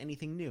create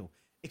anything new.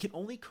 It can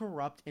only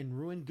corrupt and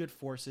ruin good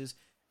forces,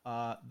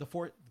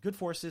 good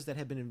forces that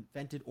have been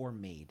invented or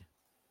made.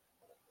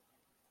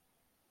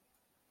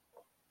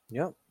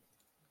 yep.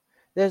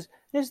 There's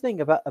this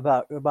thing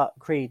about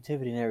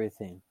creativity and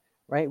everything,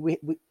 right?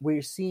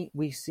 We're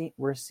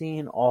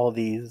seeing all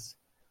these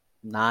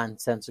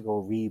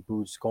nonsensical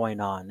reboots going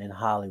on in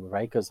Hollywood,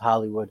 right? Because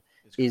Hollywood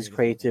It's is creatively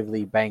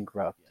creatively bankrupt.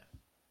 bankrupt, Yeah.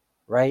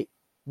 right?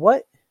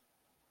 What?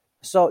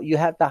 So you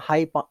have to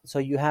hype on, so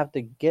you have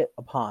to get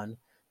upon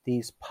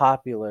these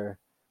popular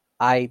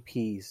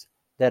IPs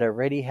that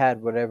already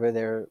had whatever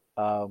their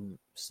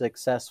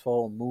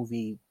successful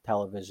movie,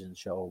 television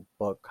show,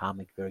 book,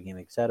 comic, video game,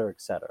 etc.,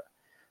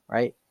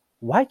 right?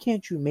 Why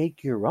can't you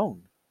make your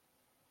own?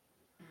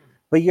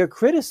 But you're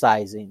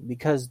criticizing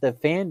because the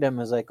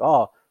fandom is like,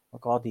 oh,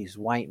 look, all these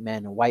white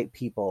men and white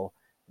people,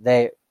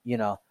 they,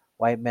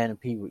 white men and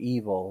people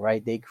evil,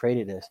 right? They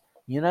created this.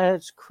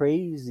 It's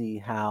crazy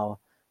how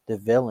the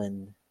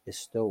villain is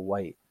still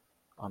white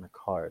on a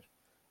card.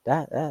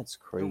 That's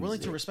They're willing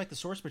to crazy. respect the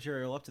source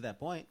material up to that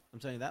point. I'm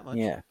telling you that much.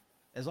 Yeah,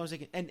 As long as they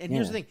can, and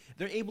here's the yeah. thing: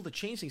 they're able to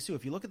change things too.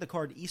 If you look at the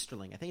card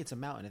Easterling, I think it's a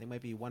mountain. I think it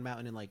might be one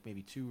mountain and like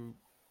maybe two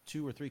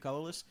or three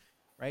colorless,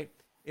 right?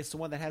 It's the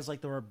one that has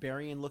like the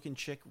barbarian looking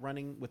chick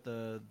running with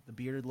the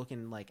bearded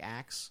looking like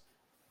axe,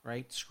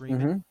 right? Screaming.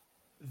 Mm-hmm.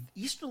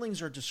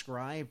 Easterlings are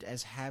described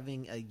as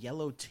having a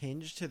yellow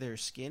tinge to their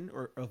skin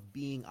or of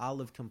being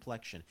olive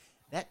complexion.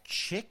 That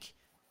chick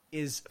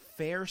is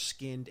fair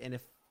skinned, and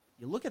if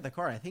you look at the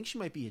card, I think she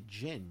might be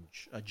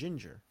a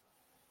ginger,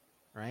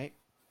 right?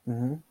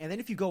 Mm-hmm. And then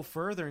if you go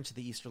further into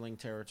the Easterling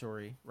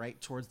territory, right,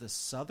 towards the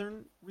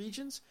southern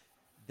regions,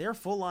 they're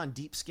full on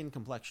deep skin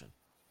complexion.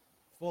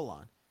 Full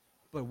on.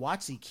 But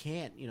Watsy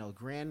can't,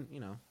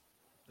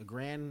 the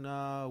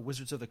grand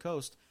Wizards of the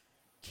Coast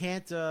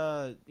can't,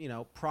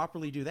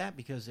 properly do that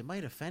because it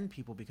might offend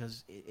people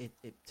because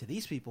to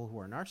these people who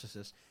are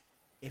narcissists,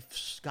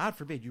 if, God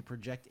forbid, you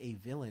project a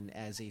villain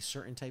as a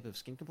certain type of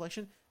skin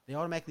complexion, they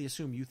automatically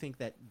assume you think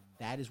that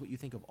that is what you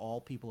think of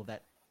all people of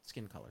that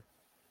skin color.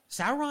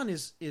 Sauron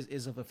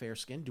is of a fair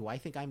skin. Do I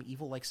think I'm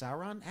evil like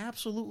Sauron?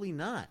 Absolutely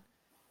not.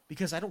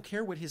 Because I don't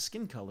care what his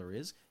skin color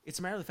is. It's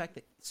a matter of the fact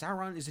that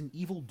Sauron is an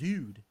evil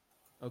dude.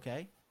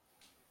 Okay?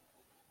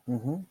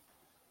 Mm-hmm.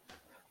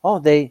 Oh,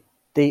 they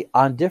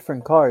on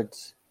different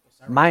cards. Well,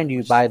 Sauron's Mind pretty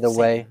you, much by the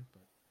way, Satan.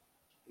 But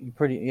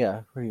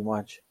pretty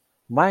much.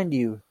 Mind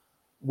you,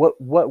 what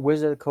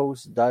Wizard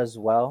Coast does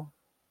well,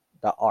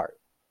 the art.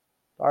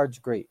 The art's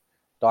great.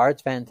 The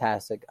art's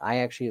fantastic. I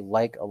actually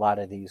like a lot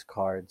of these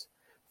cards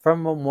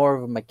from a more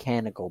of a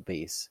mechanical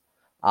base,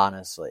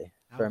 honestly.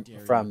 how From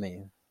dare from you?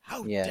 me,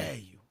 How yeah. dare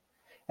you?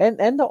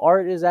 And the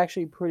art is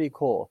actually pretty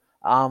cool.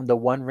 The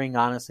One Ring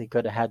honestly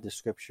could have had the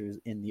scriptures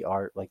in the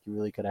art. Like you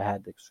really could have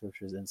had the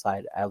scriptures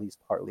inside, at least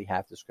partly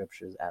half the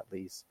scriptures at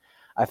least.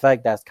 I feel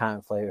like that's kind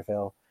of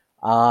flavorful.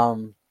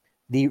 Um,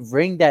 The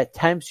ring that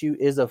tempts you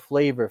is a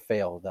flavor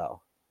fail,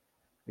 though,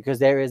 because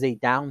there is a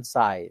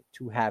downside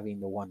to having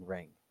the one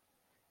ring,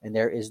 and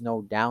there is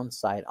no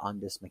downside on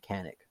this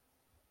mechanic.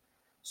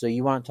 So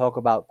you want to talk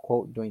about,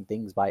 quote, doing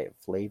things by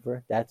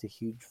flavor? That's a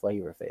huge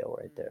flavor fail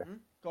right there. Mm-hmm.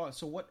 Go on.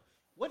 So what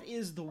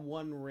is the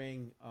One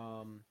Ring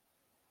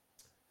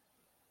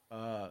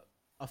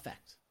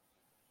effect?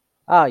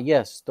 Ah,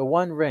 yes, the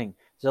one ring.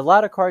 There's a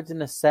lot of cards in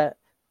the set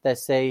that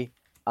say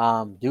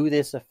do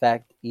this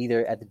effect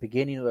either at the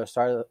beginning or the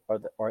start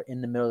of or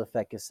in the middle of the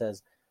effect. It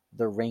says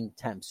the ring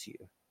tempts you.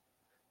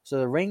 So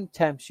the ring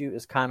tempts you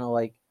is kind of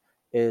like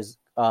is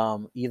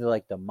either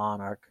like the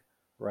monarch,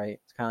 right?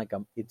 It's kind of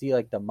like it's either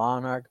like the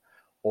monarch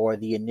or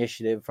the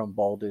initiative from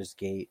Baldur's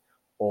Gate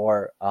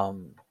or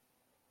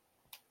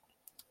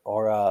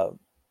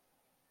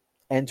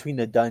entering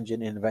the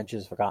dungeon in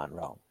Adventures of Forgotten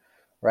Realm,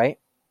 right?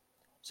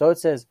 So it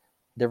says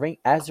the ring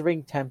as the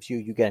ring tempts you,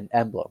 you get an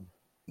emblem.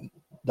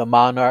 The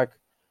monarch,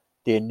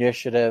 the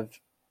initiative,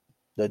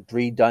 the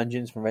 3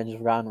 dungeons from Adventures of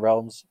Forgotten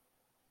Realms.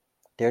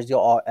 There's your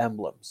all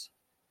emblems.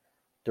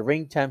 The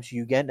ring tempts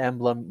you, you get an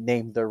emblem,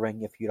 name the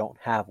ring if you don't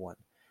have one.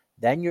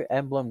 Then your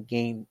emblem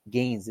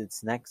gains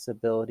its next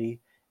ability,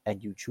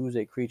 and you choose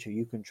a creature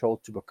you control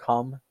to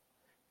become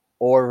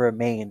or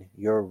remain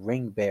your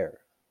ring bearer.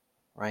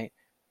 Right?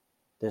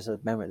 There's in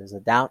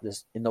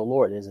the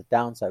lore. There's a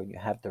downside when you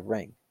have the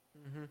ring.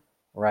 Mm-hmm.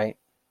 Right?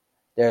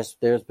 There's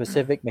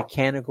specific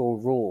mechanical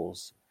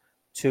rules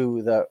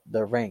to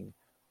the ring.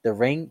 The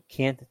ring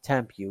can't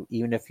tempt you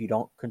even if you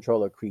don't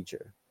control a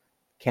creature.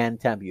 Can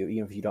tempt you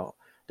even if you don't.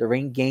 The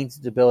ring gains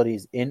its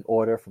abilities in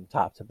order from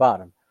top to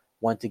bottom.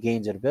 Once it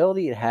gains an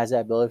ability, it has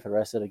that ability for the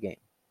rest of the game.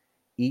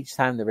 Each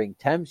time the ring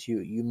tempts you,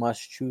 you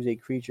must choose a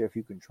creature if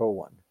you control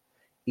one.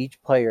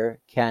 Each player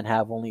can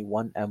have only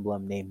one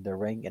emblem named the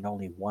ring and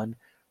only one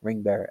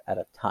ring bearer at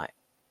a time.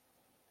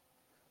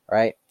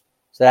 Right?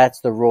 So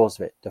that's the rules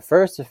of it. The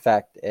first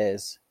effect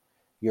is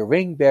your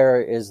ring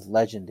bearer is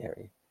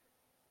legendary,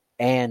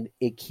 and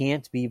it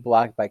can't be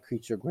blocked by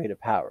creature of greater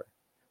power.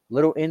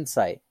 Little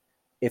insight: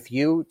 if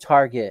you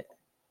target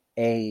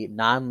a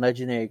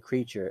non-legendary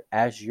creature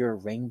as your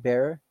ring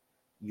bearer,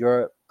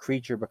 your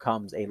creature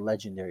becomes a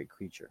legendary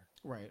creature.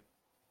 Right.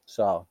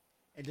 So,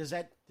 And does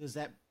that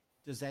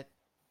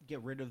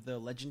get rid of the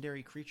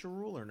legendary creature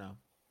rule or no?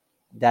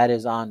 that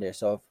is on there.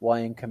 So if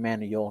one in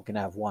Commander, you only can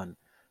have one.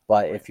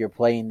 But Right. if you're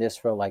playing this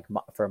for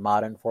for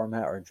modern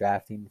format or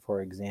drafting,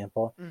 for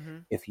example, Mm-hmm.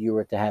 if you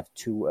were to have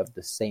 2 of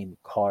the same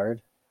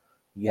card,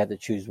 you have to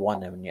choose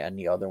one, and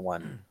the other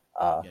one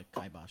Get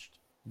kiboshed.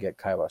 get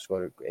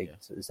Kairos. Yeah.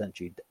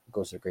 Essentially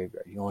goes to the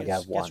graveyard. You only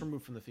Gets have gets one.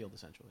 removed from the field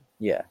essentially.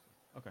 Yeah.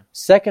 Okay.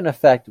 Second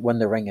effect: when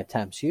the ring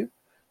attempts you,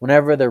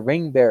 whenever the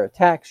ring bearer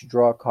attacks, you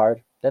draw a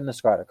card, then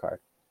discard a card.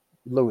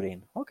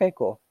 Looting. Okay,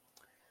 cool.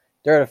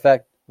 Third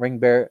effect: ring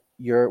bearer.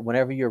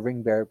 Whenever your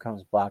ring bearer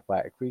becomes blocked by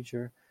a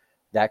creature,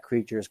 that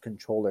creature's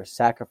controller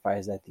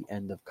sacrifices at the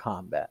end of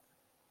combat.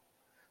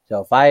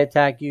 So if I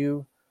attack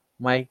you,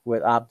 Mike,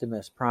 with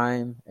Optimus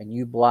Prime, and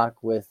you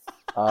block with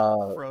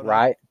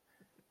Frodo.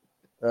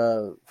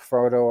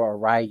 Frodo or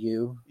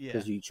Ryu, Yeah.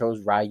 because you chose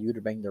Ryu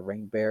to bring the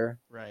ring bearer,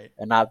 Right.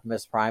 and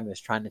Optimus Prime is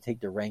trying to take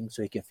the ring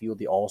so he can fuel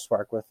the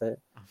Allspark with it,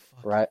 I'm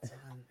fucking right?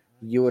 done.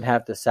 You would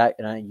have to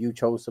and you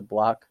chose to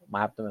block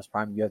my Optimus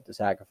Prime. You have to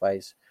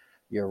sacrifice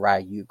your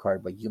Ryu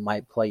card, but you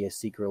might play a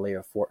Secret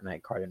Lair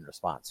Fortnite card in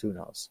response. Who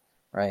knows,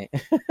 right?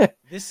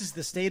 This is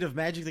the state of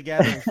Magic the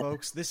Gathering,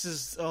 folks. This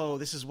is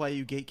why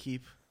you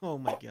gatekeep. Oh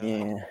my god.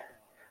 Yeah.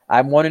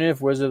 I'm wondering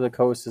if Wizard of the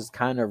Coast is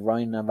kind of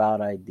running about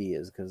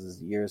ideas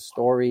because your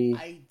story.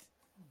 Well,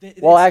 It's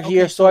actually, okay.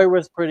 your story So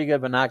was pretty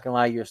good, but not gonna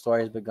lie, your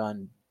story has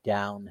begun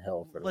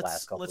downhill for the last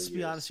let's couple let's of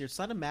be honest years. here. It's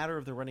not a matter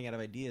of they're running out of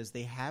ideas.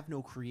 They have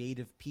no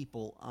creative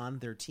people on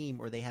their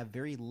team, or they have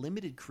very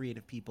limited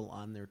creative people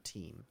on their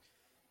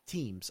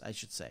teams, I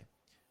should say,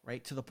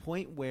 right? To the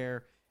point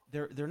where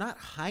they're not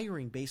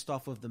hiring based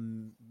off of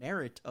the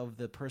merit of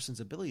the person's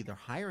ability. They're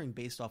hiring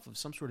based off of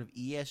some sort of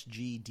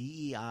ESG,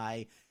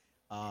 DEI,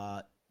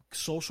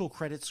 social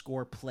credit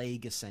score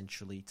plague,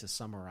 essentially, to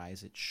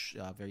summarize it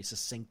very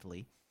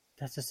succinctly.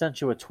 That's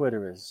essentially what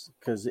Twitter is.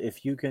 Because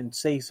if you can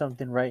say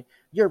something right,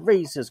 you're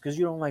racist because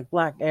you don't like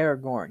Black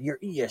Aragorn. Your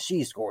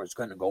ESG score is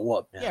gonna go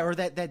up Yeah, now. or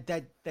that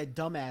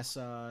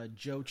dumbass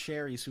Joe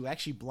Cherries who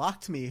actually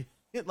blocked me.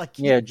 like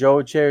he, Yeah,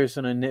 Joe Cherry's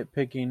on a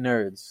nitpicking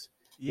nerds.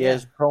 He yeah.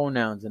 has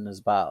pronouns in his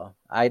bio.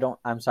 I don't.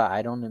 I'm sorry.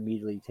 I don't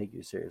immediately take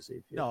you seriously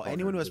if you have No,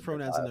 anyone who pronouns has in your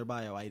pronouns in bio.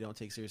 their bio, I don't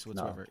take seriously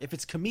No. whatsoever. If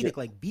it's Yeah. comedic,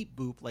 like beep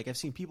boop, like I've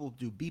seen people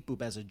do beep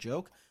boop as a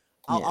joke,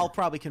 I'll Yeah.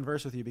 probably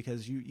converse with you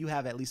because you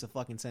have at least a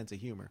fucking sense of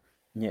humor.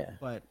 Yeah.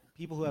 But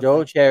people who have Joe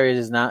like, Cherry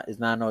is not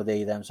no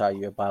they them. Sorry,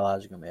 you're a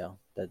biological male.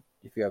 That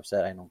if you're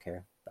upset, I don't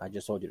care. I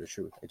just told you the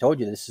truth. I told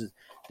you this.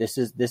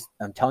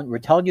 We're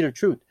telling you the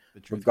truth, the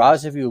truth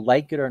regardless hurts. if you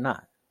like it or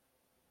not.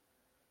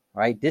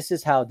 Right? This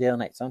is how daily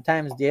nights.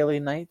 Sometimes daily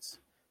nights,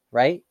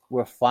 right?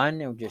 We're fun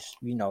and we're just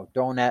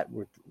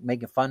we're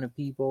making fun of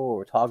people or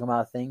we're talking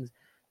about things.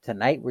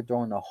 Tonight we're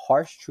throwing the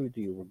harsh truth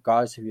to you,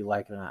 regardless if you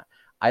like it or not.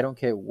 I don't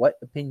care what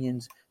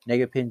opinions,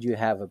 negative opinions you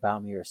have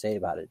about me or say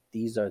about it.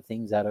 These are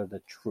things that are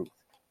the truth.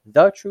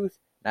 The truth,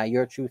 not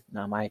your truth,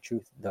 not my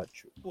truth, the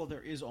truth. Well,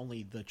 there is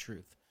only the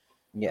truth.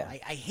 Yeah.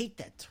 I hate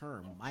that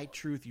term. My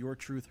truth, your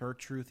truth, her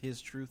truth, his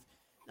truth.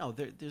 No,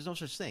 there's no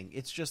such thing.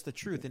 It's just the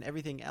truth, and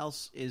everything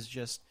else is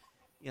just,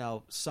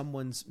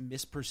 someone's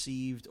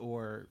misperceived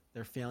or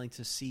they're failing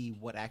to see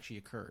what actually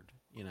occurred.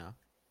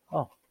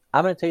 Oh,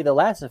 I'm going to tell you the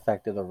last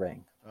effect of the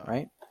ring,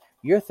 right?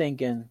 You're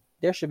thinking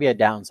there should be a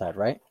downside,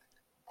 right?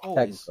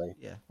 Always, Technically,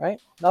 yeah.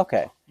 right?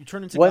 Okay. You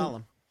turn into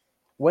Gollum.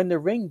 When the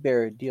ring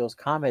bearer deals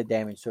combat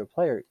damage to a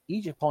player,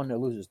 each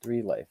opponent loses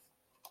 3 life.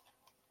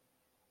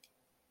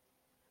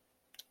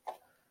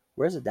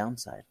 Where's the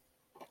downside?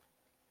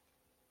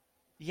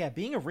 Yeah,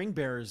 being a ring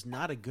bearer is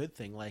not a good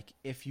thing. Like,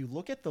 if you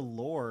look at the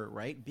lore,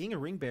 right, being a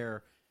ring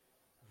bearer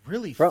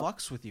really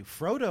fucks with you.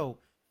 Frodo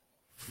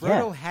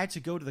had to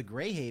go to the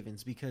Grey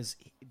Havens because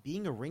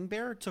being a ring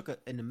bearer took an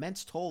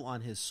immense toll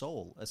on his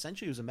soul.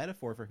 Essentially, it was a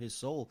metaphor for his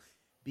soul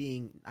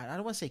being, I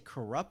don't want to say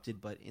corrupted,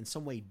 but in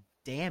some way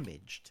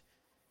damaged.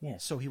 Yeah.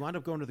 So he wound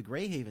up going to the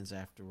Grey Havens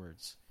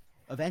afterwards.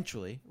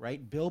 Eventually,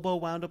 right? Bilbo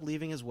wound up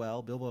leaving as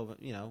well. Bilbo,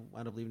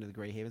 wound up leaving to the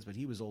Grey Havens, but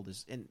he was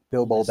oldest. And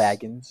Bilbo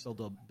Baggins.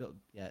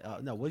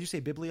 No, what did you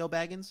say? Biblio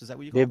Baggins? Is that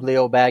what you call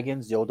Biblio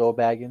Baggins, Yodo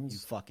Baggins. You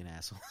fucking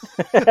asshole.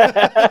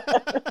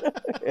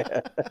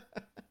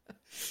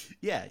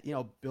 Yeah.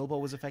 Yeah, Bilbo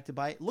was affected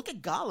by it. Look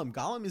at Gollum.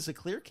 Gollum is a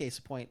clear case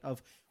in point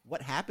of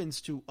what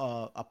happens to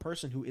a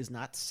person who is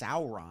not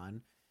Sauron.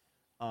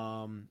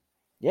 Who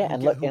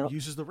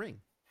uses the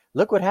ring.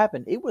 Look what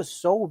happened. It was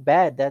so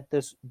bad that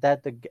the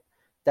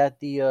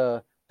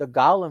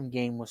Gollum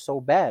game was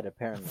so bad.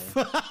 Apparently,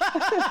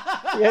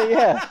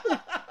 yeah.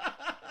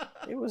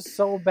 It was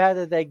so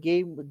bad that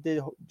game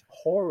did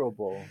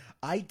horrible.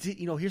 I did.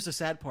 Here's the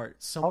sad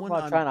part.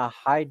 Someone trying to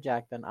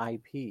hijack an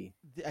IP.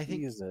 I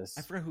think Jesus.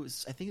 I forgot who.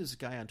 I think it was a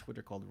guy on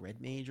Twitter called Red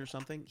Mage or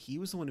something. He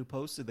was the one who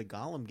posted the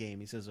Gollum game.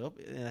 He says, "Oh,"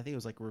 and I think it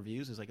was like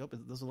reviews. He's like, "Oh,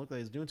 it doesn't look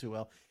like it's doing too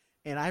well."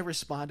 And I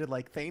responded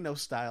like Thanos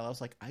style. I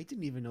was like, "I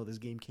didn't even know this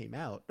game came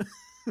out."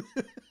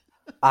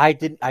 I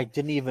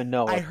didn't even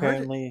know. I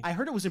Apparently,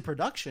 heard it was in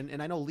production,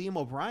 and I know Liam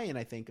O'Brien.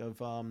 I think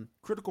of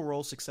Critical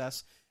Role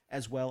success,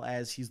 as well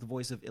as he's the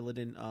voice of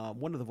Illidan.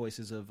 One of the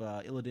voices of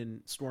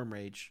Illidan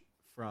Stormrage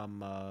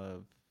from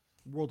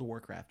World of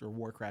Warcraft or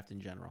Warcraft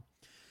in general.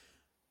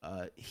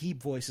 He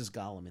voices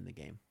Gollum in the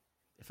game,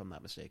 if I'm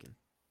not mistaken.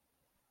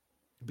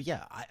 But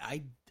yeah,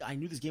 I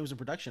knew this game was in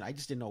production. I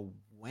just didn't know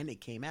when it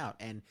came out,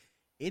 and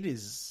it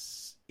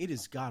is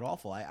god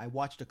awful. I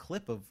watched a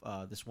clip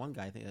of this one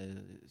guy. I think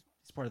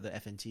he's part of the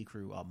FNT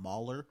crew.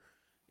 Mahler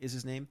is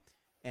his name,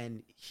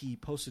 and he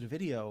posted a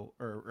video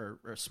or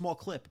a small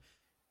clip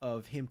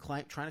of him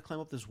trying to climb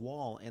up this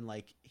wall, and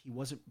like he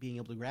wasn't being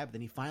able to grab it.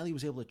 Then he finally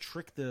was able to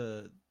trick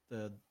the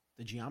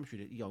geometry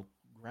to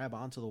grab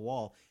onto the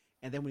wall.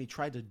 And then when he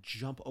tried to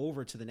jump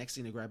over to the next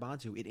thing to grab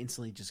onto, it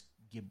instantly just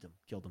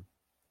killed him.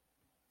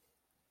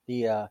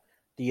 The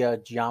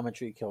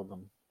geometry killed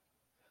him,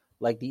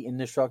 like the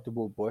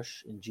indestructible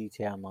bush in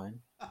GTA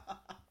Online.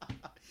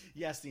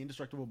 Yes, the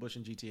indestructible bush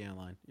in GTA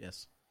Online.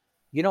 Yes.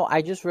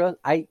 I just realized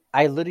I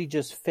literally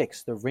just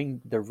fixed the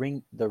ring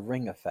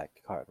effect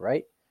card,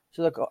 right?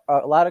 So like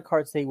a lot of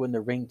cards say when the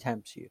ring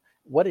tempts you.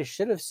 What it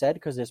should have said,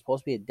 because there's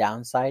supposed to be a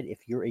downside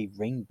if you're a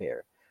ring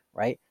bearer,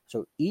 right?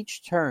 So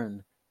each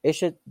turn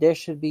there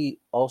should be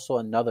also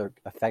another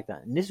effect on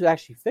it. And this would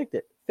actually fix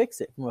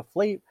it from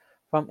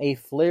a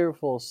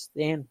flavorful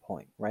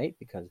standpoint, right?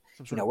 Because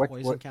some sort of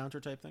poison counter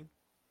type thing,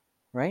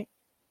 right?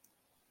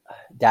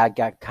 That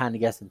kind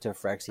of gets into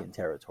Phyrexian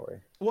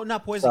territory. Well,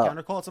 not poison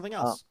counter. Call it something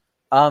else.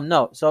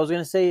 No. So I was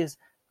gonna say is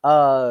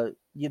fuck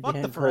the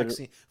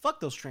Phyrexian. Fuck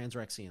those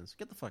Transrexians.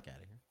 Get the fuck out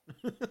of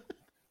here.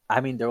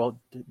 I mean, they're all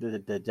they're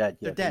dead.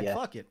 They're dead. Yeah.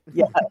 Fuck it.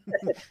 Yeah.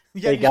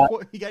 You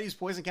got to use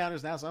poison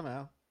counters now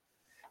somehow.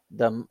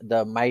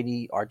 The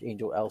mighty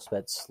Archangel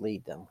Elspeth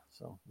slayed them,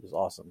 so it was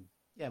awesome.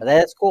 Yeah, but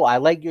that's cool. I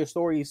like your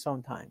stories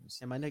sometimes.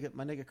 And my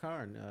nigga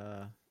Karn,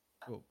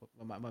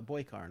 my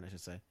boy Karn, I should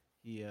say.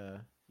 He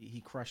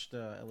crushed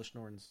Elish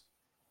Norn's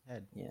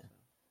head. Yeah,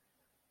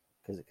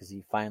 because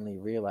he finally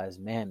realized,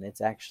 man,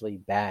 it's actually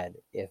bad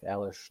if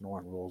Elish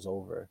Norn rolls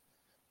over.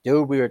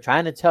 Dude, we were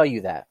trying to tell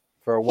you that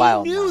for a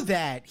while. He knew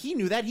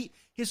that.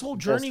 His whole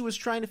journey was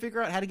trying to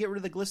figure out how to get rid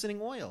of the glistening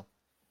oil.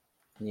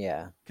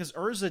 Yeah, because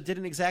Urza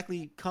didn't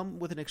exactly come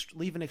with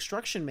leave an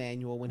instruction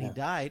manual when he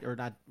died, or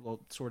not. Well,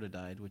 sort of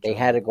died. They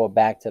had to go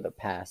back to the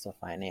past to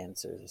find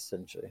answers,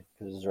 essentially,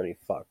 because it was already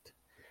fucked.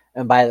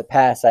 And by the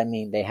past, I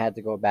mean they had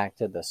to go back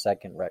to the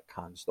second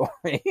retcon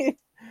story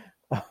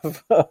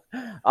of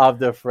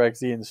the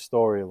Phyrexian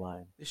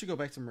storyline. They should go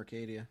back to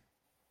Mercadia.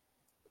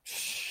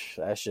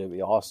 That should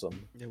be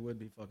awesome. It would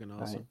be fucking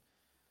awesome.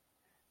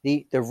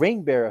 Right. The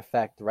ring bear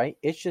effect, right?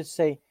 It should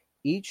say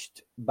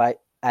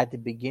at the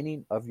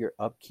beginning of your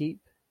upkeep,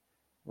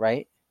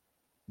 right?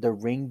 The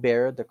ring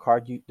bearer, the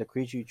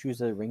creature you choose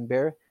as a ring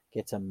bearer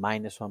gets a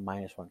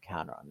 -1/-1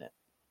 counter on it.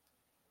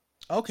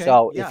 Okay.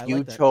 So if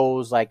you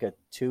chose like a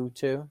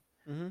 2/2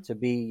 to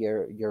be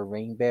your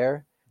ring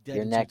bearer, Dead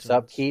Your in two next turns.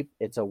 upkeep,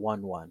 it's a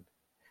 1/1.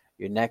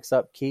 Your next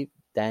upkeep,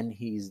 then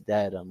he's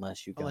dead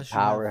unless you can Unless you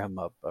have power him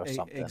up or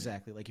something.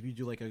 exactly like if you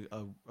do like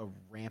a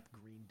ramp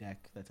green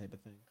deck, that type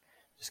of thing.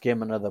 Just give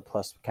him another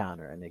plus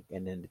counter, and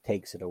then it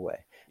takes it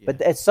away. Yeah.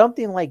 But it's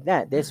something like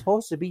that. They're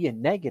supposed to be a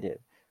negative,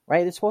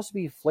 right? It's supposed to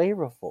be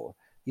flavorful.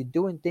 You're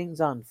doing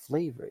things on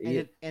flavor. And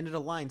it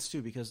aligns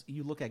too because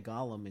you look at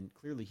Gollum and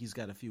clearly he's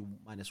got a few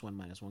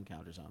 -1/-1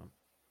 counters on him.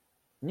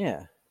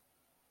 Yeah.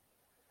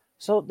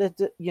 So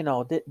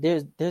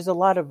there's a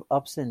lot of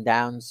ups and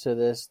downs to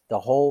this. The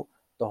whole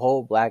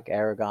Black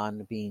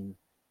Aragon being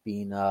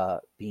a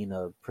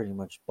pretty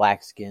much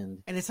black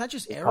skinned. And it's not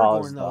just It Aragorn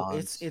caused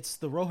though; it's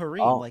the Rohirrim,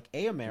 oh like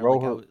Éomer, like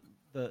Roher. how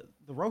the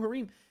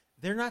Rohirrim.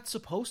 They're not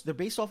supposed. They're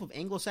based off of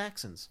Anglo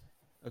Saxons.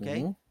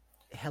 Okay, Hmm.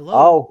 hello,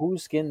 Oh,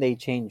 whose skin they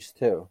changed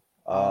to?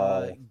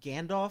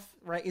 Gandalf,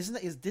 right? Isn't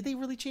that is did they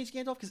really change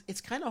Gandalf? Because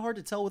it's kind of hard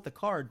to tell with the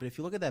card, but if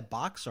you look at that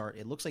box art,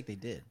 it looks like they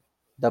did.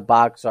 The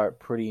box art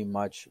pretty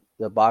much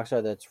the box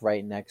art that's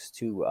right next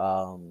to Or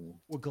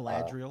uh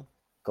Galadriel.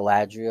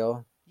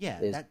 Galadriel Yeah,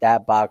 is that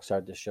that box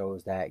art that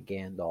shows that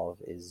Gandalf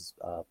is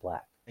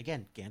black.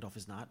 again, Gandalf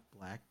is not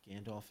black.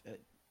 Gandalf.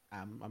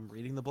 I'm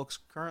reading the books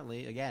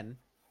currently again,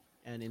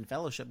 and in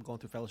Fellowship, I'm going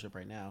through Fellowship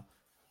right now.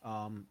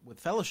 With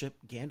Fellowship,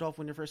 Gandalf,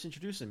 when you first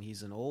introduce him,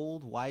 he's an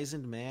old,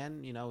 wizened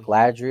man. You know,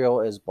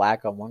 Galadriel is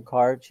black on one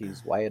card,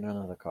 she's white on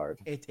another card.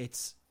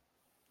 it's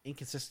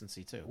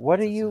inconsistency too. What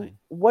are That's the you thing.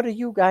 what are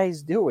you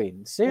guys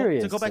doing? Well,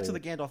 to go back to the Seriously.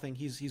 Gandalf thing,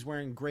 he's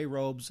wearing gray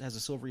robes, has a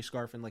silvery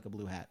scarf, and like a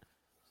blue hat.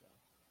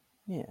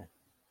 Yeah.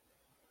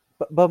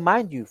 But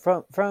mind you,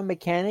 from a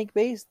mechanic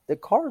base, the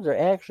cards are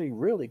actually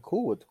really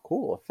cool with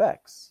cool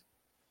effects,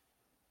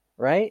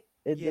 right?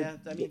 Yeah,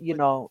 I mean, You but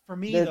know, for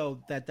me the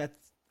though,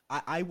 that's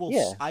I will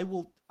yeah, I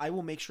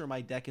will make sure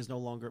my deck is no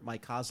longer my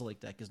Kozilek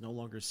deck is no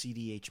longer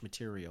CDH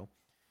material,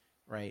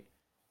 right?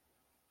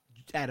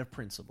 Out of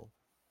principle,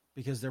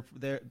 because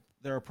there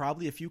are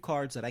probably a few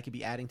cards that I could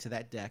be adding to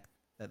that deck,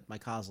 that my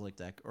Kozilek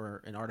deck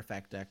or an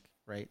artifact deck,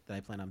 right? That I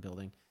plan on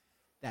building,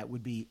 that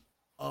would be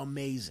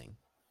amazing,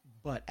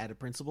 but out of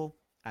principle,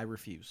 I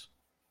refuse.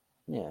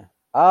 yeah.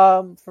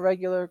 For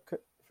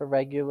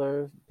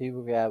regular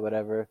people, yeah,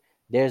 whatever.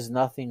 There's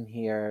nothing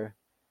here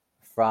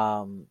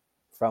from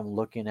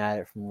looking at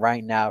it from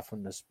right now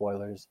from the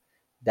spoilers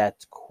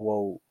that's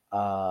quote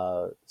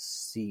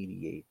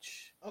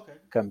CDH Okay.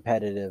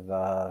 competitive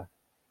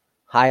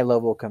high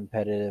level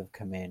competitive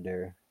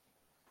commander.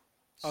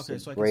 It's Okay,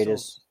 the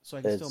greatest. so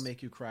I can still It's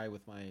make you cry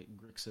with my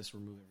Grixis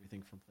remove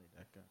everything from play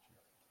deck. Gotcha.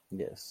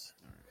 yes.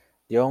 All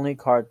The only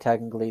card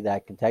technically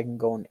that can technically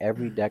go in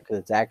every right. deck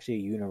that's actually a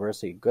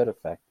universally good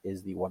effect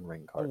is the One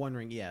Ring The card. One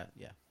Ring, yeah,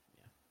 yeah,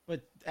 yeah.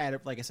 But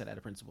like I said, out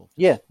of principle,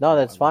 Yeah, just no, I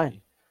that's won't fine.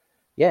 be.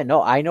 Yeah,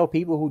 no, I know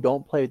people who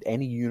don't play with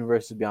any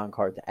Universes Beyond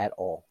cards at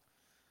all.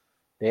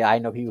 I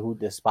know people who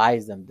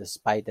despise them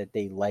despite that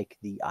they like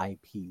the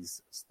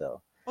IPs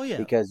still. Oh yeah,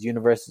 Because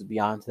Universe is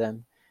beyond to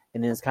them.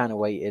 In this kind of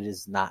way, it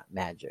is not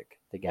Magic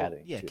the oh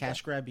Gathering yeah. to them.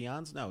 Cash grab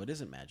beyonds. No, it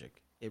isn't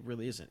Magic. It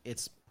really isn't.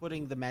 It's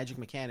putting the Magic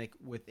mechanic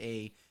with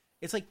a.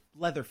 It's like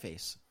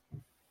Leatherface.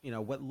 You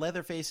know what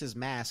Leatherface's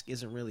mask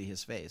isn't really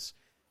his face.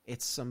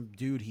 It's some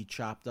dude he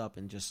chopped up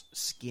and just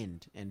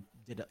skinned and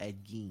did a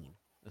Geen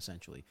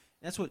essentially.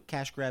 And that's what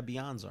cash grab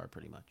beyonds are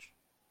pretty much.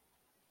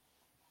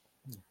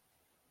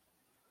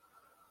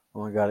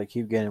 Oh my god, I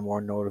keep getting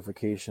more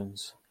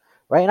notifications.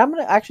 Right, and I'm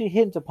gonna actually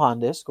hint upon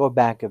this, go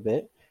back a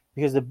bit,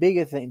 because the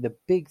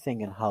big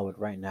thing in Hollywood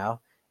right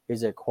now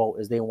is their quote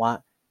is they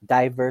want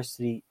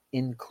diversity,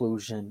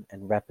 inclusion,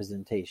 and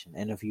representation.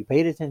 And if you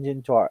paid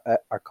attention to our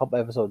couple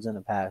episodes in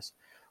the past,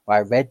 where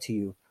I read to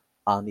you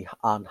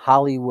on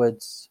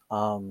Hollywood's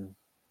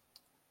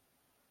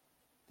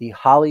the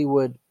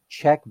Hollywood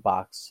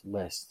checkbox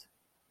list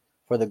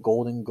for the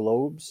Golden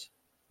Globes,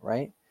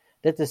 right?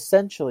 That's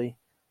essentially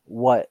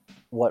what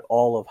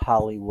all of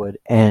Hollywood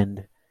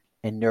and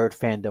nerd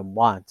fandom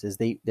wants is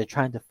they're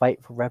trying to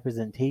fight for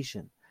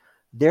representation.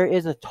 There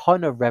is a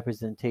ton of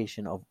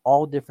representation of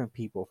all different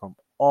people from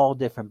all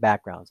different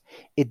backgrounds.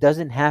 It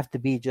doesn't have to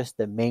be just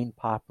the main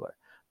popular,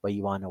 but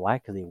you want to know why?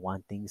 Because they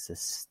want things to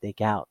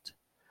stick out.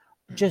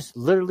 Just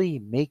literally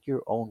make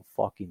your own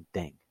fucking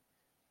thing.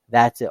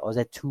 That's it. Oh, is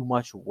that too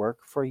much work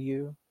for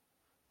you?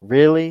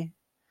 Really?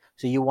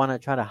 So you want to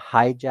try to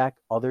hijack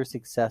other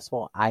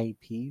successful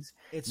IPs?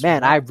 It's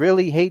Man, work. I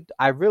really hate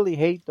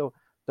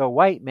the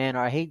white man, or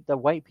I hate the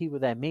white people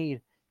that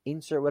made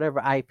insert whatever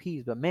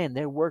IPs, but man,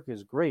 their work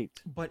is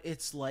great. But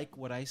it's like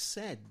what I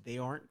said. They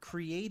aren't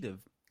creative.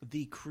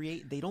 They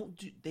don't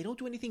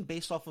do anything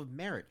based off of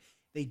merit.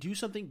 They do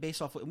something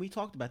based off of, and we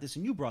talked about this,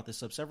 and you brought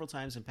this up several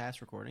times in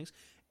past recordings.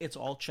 It's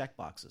all check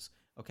boxes.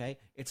 Okay?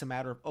 It's a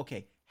matter of,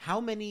 okay, how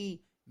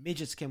many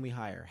midgets can we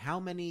hire? How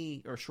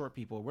many, or short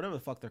people, or whatever the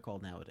fuck they're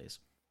called nowadays?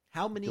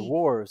 How many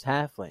Dwarves,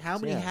 how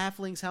halflings, many yeah.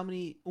 halflings, how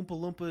many Oompa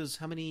Loompas,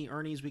 how many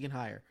Ernies we can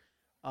hire?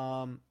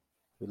 Um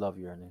We love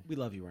you, Ernie. We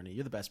love you, Ernie.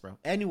 You're the best, bro.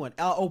 Anyone.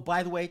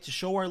 By the way, to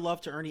show our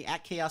love to Ernie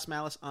at Chaos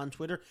Malice on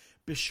Twitter,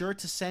 be sure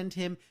to send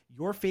him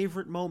your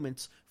favorite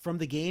moments from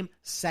the game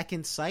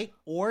Second Sight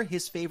or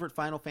his favorite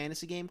Final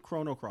Fantasy game,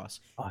 Chrono Cross.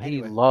 Oh,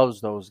 Anyway, he loves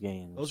those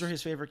games. those are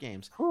his favorite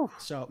games. Whew.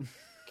 So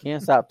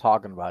Can't stop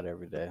talking about it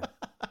every day.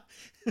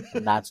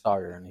 Not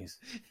Star Ernie's.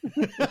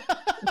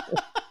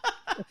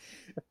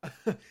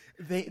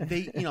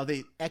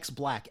 they X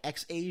black,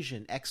 X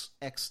Asian, X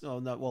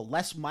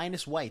less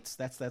minus whites.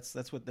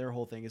 That's what their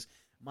whole thing is.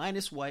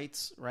 Minus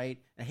whites, right?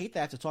 I hate that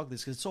I have to talk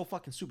this because it's so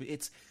fucking stupid.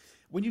 It's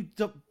when you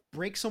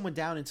break someone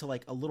down into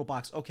like a little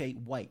box. Okay,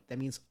 white. That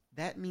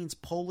means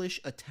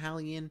Polish,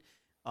 Italian,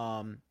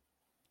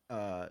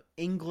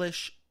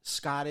 English,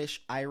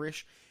 Scottish,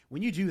 Irish.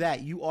 When you do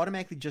that, you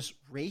automatically just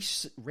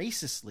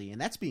racistly,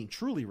 and that's being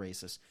truly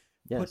racist.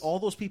 Yes. Put all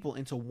those people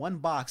into one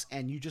box,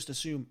 and you just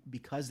assume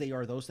because they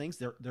are those things,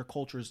 their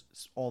culture's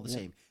all the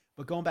same.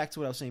 But going back to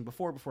what I was saying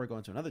before I go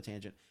into another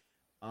tangent,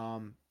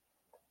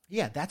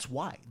 that's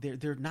why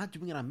they're not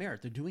doing it on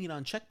merit. They're doing it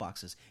on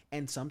checkboxes,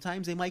 and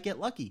sometimes they might get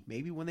lucky.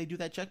 Maybe when they do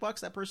that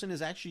checkbox, that person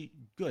is actually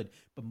good.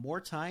 But more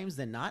times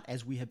than not,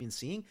 as we have been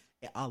seeing,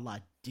 a la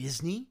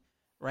Disney,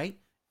 right?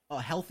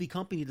 A healthy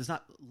company does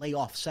not lay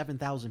off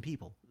 7,000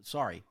 people.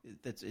 Sorry,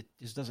 it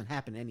just doesn't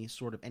happen in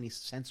any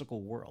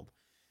sensical world.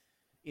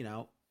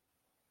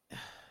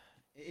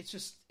 It's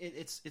just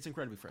it's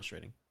incredibly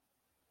frustrating.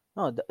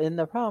 No, and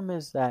the problem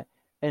is that,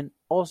 and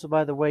also,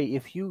 by the way,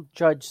 if you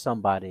judge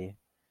somebody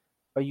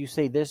or you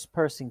say this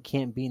person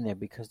can't be in there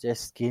because their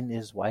skin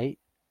is white,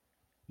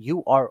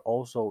 you are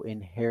also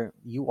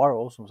inherently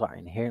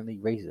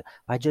racist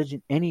by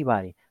judging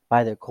anybody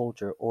by their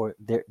culture or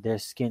their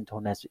skin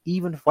tone. That's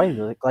even white,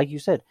 like you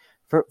said,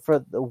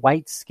 for the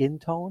white skin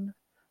tone,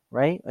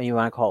 right? Or you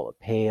want to call it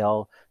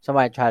pale.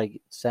 Somebody try to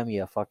send me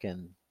a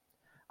fucking.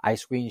 I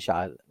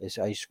screenshot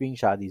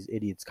these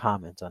idiots'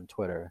 comments on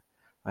Twitter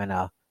right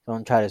now.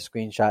 Someone try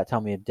to tell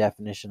me a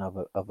definition of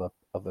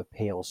a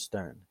pale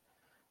stern,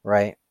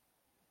 right?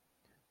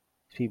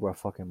 These people are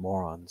fucking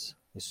morons.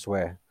 I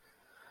swear.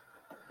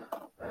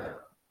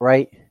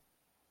 Right?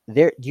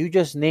 You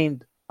just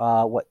named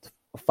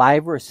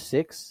 5 or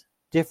 6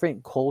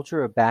 different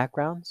culture or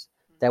backgrounds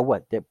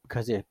that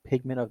because the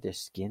pigment of their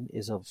skin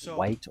is of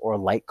white or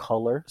light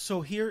color.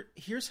 So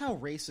here's how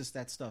racist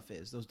that stuff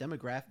is. That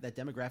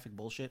demographic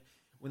bullshit.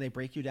 When they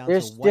break you down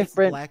There's to white,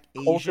 different black,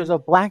 cultures Asian.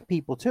 of black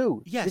people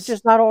too. Yes, it's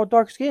just not all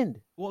dark skinned.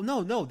 Well,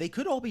 no, they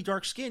could all be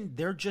dark skinned.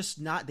 They're just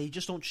not. They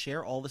just don't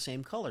share all the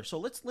same color. So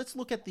let's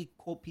look at the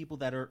quote people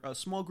that are a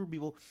small group of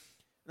people,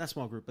 not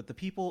small group, but the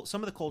people,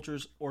 some of the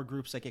cultures or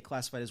groups that get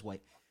classified as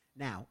white.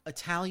 Now,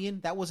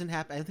 Italian, that wasn't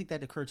happening. I don't think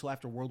that occurred till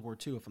after World War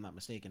II, if I'm not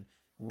mistaken.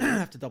 I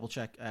have to double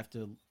check.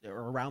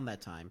 Or around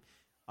that time.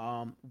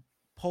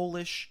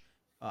 Polish,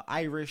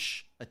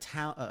 Irish, I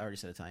already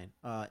said Italian.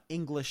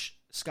 English,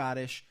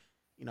 Scottish,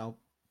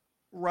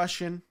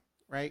 Russian,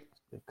 right?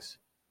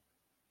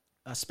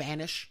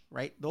 Spanish,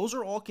 right? Those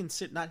are all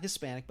considered, not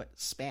Hispanic, but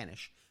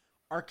Spanish,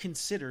 are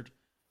considered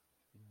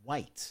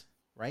white,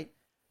 right?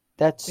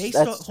 That's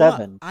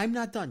 7. I'm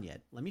not done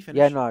yet. Let me finish.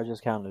 Yeah, no, I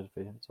just counted it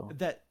for you. So.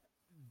 That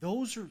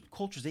those are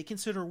cultures they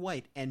consider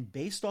white, and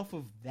based off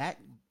of that,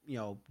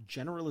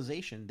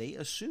 generalization, they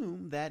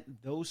assume that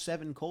those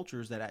 7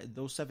 cultures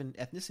those 7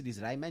 ethnicities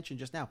that I mentioned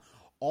just now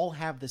all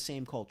have the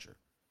same culture.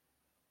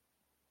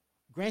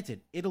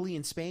 Granted, Italy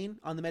and Spain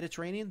on the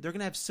Mediterranean, they're going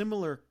to have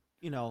similar,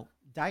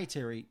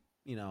 dietary,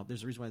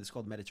 there's a reason why it's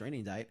called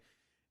Mediterranean diet,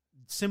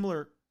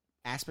 similar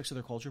aspects of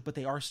their culture, but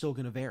they are still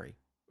going to vary.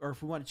 Or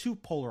if we want 2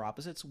 polar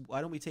opposites,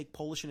 why don't we take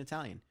Polish and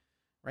Italian,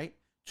 right?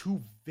 2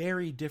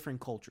 very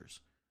different cultures,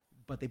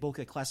 but they both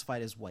get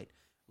classified as white.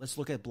 Let's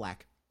look at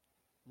black.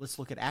 Let's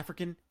look at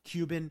African,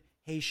 Cuban,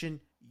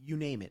 Haitian, you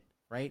name it,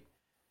 right?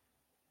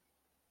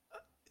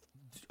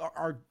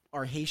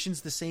 Are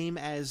Haitians the same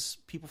as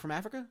people from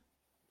Africa?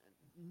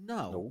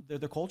 No. Their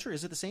culture,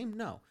 is it the same?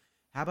 No.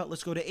 How about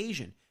let's go to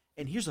Asian?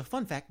 And here's a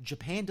fun fact.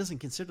 Japan doesn't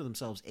consider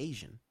themselves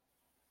Asian,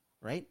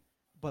 right?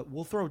 But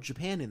we'll throw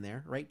Japan in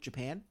there, right?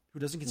 Japan, who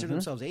doesn't consider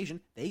themselves Asian.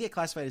 They get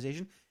classified as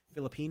Asian.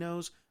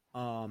 Filipinos,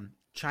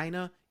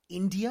 China,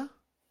 India.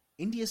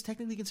 India is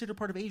technically considered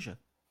part of Asia,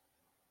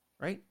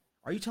 right?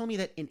 Are you telling me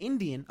that an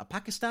Indian, a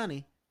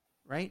Pakistani,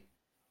 right,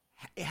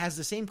 has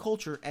the same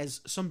culture as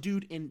some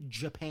dude in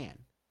Japan?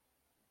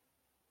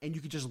 And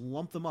you could just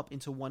lump them up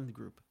into one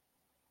group.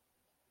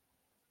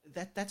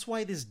 That's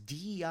why this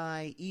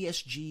DEI,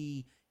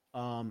 ESG,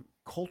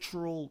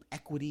 cultural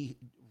equity,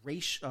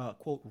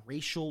 quote,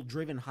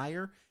 racial-driven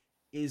hire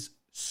is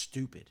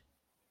stupid.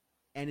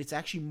 And it's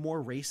actually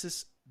more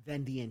racist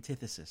than the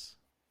antithesis.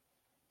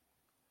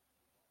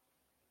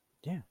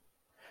 Yeah.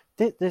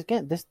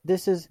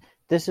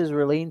 This is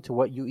relating to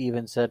what you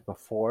even said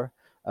before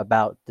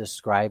about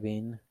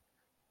describing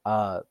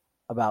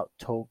about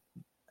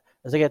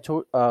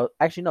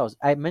actually no,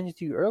 I mentioned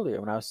to you earlier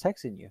when I was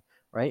texting you,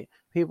 right?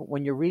 People,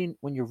 when you're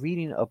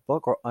reading a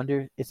book or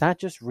it's not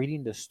just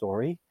reading the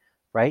story,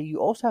 right? You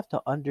also have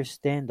to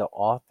understand the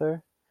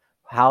author,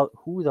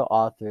 who the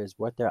author is,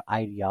 what their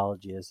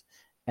ideology is,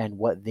 and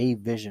what they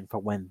vision for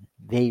when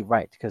they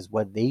write, because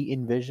what they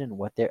envision,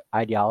 what their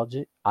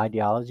ideology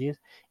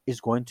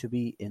is going to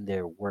be in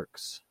their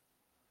works,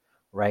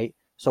 right?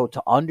 So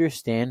to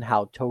understand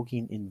how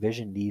Tolkien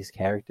envisioned these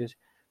characters,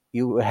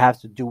 you would have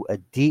to do a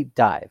deep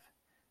dive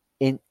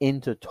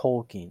into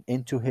Tolkien,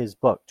 into his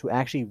book, to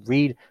actually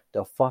read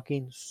the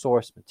fucking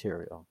source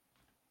material.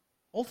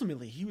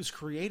 Ultimately, he was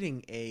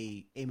creating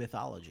a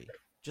mythology.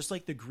 Just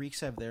like the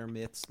Greeks have their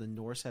myths, the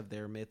Norse have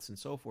their myths, and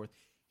so forth.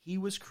 He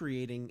was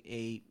creating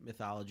a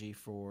mythology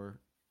for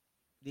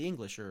the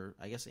English, or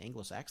I guess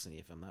Anglo-Saxony,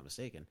 if I'm not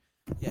mistaken.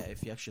 Yeah,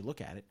 if you actually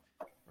look at it,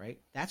 right?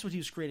 That's what he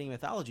was creating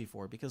mythology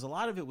for, because a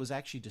lot of it was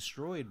actually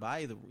destroyed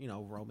by the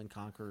Roman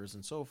conquerors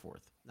and so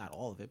forth. Not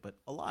all of it, but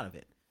a lot of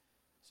it.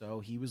 So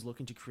he was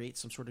looking to create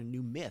some sort of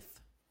new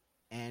myth,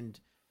 and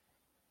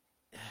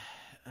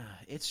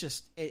it's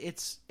just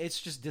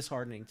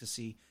disheartening to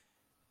see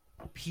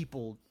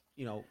people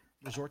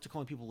resort to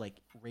calling people like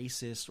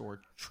racist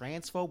or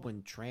transphobe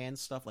when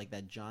trans stuff like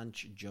that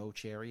Joe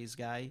Cherry's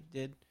guy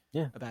did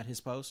Yeah. about his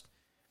post.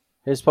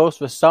 His post,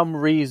 for some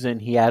reason,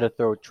 he had to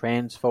throw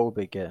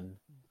transphobic in.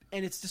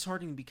 And it's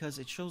disheartening because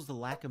it shows the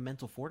lack of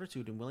mental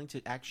fortitude and willing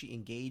to actually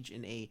engage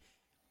in a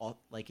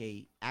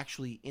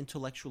actually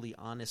intellectually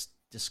honest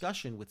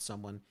discussion with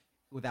someone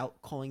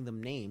without calling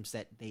them names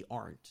that they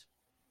aren't.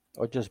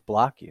 Or just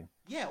block you.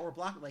 Yeah, or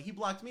block. Like he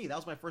blocked me. That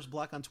was my first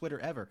block on Twitter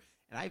ever,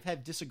 and I've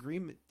had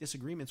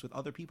disagreements with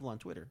other people on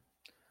Twitter.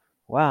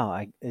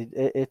 Wow,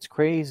 it's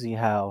crazy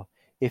how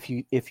if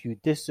you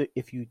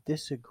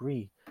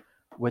disagree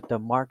with the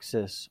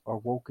Marxists or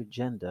woke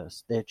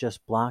agendas, they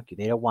just block you.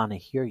 They don't want to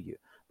hear you.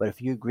 But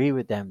if you agree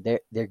with them,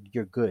 they're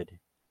you're good.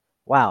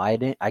 Wow,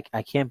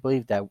 I can't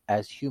believe that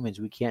as humans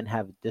we can't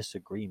have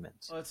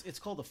disagreements. Well, it's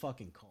called a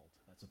fucking cult.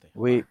 That's what they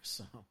We are.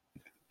 So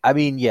I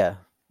mean, yeah,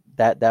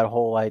 that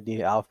whole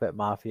idea, alphabet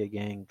mafia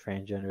gang,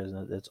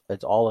 transgenderism,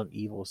 it's all an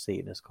evil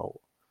Satanist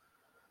cult,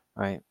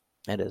 right?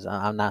 It is.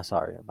 I'm not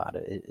sorry about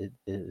it. It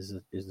is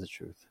the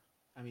truth.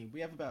 I mean, we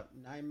have about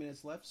 9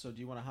 minutes left. So do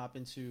you want to hop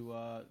into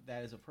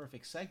that as a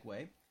perfect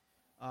segue?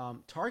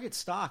 Target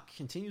stock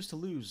continues to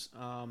lose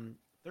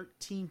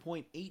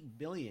 13.8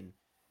 billion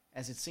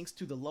as it sinks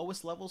to the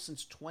lowest level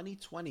since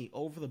 2020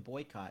 over the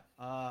boycott.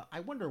 I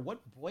wonder what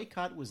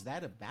boycott was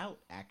that about,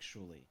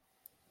 actually.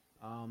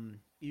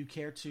 You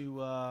care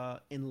to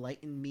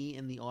enlighten me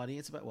and the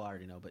audience about? Well, I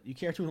already know, but you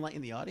care to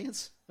enlighten the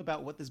audience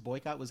about what this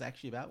boycott was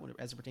actually about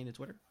as it pertained to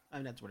Twitter? I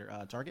mean, not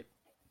Twitter, Target.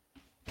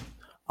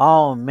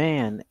 Oh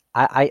man,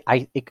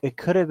 it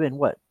could have been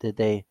what did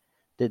they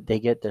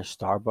get their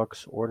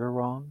Starbucks order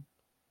wrong?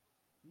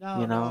 No,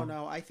 You no, know,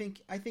 no. I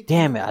think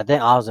damn it! I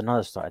think I was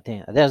another story.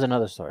 Damn, there's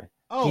another story.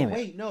 Oh Damn it!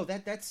 wait, no.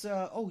 That's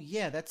oh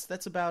yeah,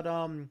 that's about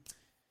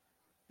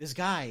this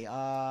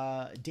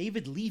guy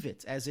David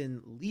Leavitt, as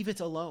in Leave It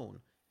Alone.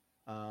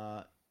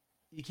 Uh,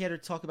 you care to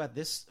talk about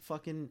this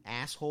fucking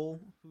asshole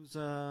who's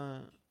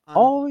on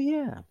Oh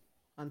yeah.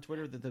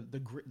 Twitter,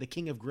 the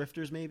king of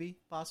grifters, maybe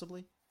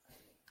possibly.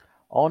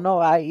 Oh no,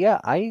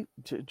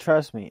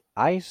 trust me.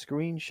 I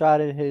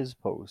screenshotted his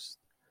post,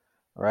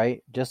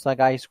 right? Just like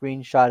I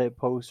screenshotted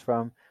posts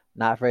from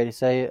Not Afraid to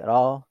Say It at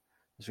all.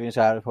 I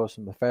screenshotted posts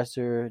from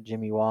Professor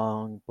Jimmy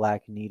Wong,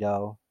 Black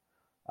Nito,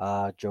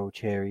 Joe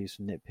Cherry's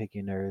from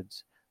Nitpicking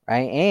Nerds,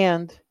 right?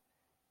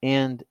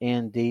 And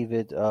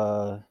David,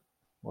 how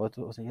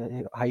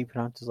you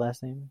pronounce his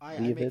last name? I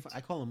Leave make it.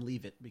 I call him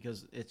Leave It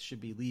because it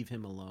should be Leave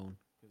Him Alone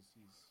because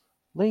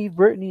Leave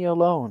Brittany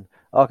alone.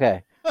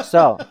 Okay,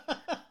 so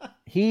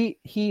he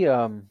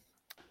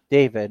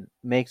David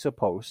makes a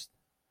post,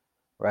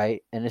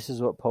 right? And this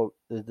is what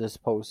this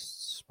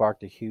post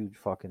sparked a huge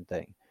fucking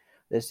thing.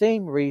 The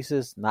same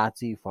racist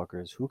Nazi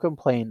fuckers who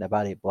complained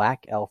about a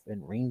black elf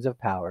in Rings of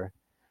Power,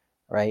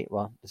 right?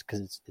 Well, it's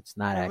because it's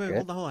not wait,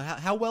 accurate. hold on.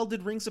 How well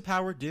did Rings of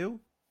Power do?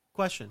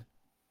 Question.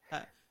 Uh,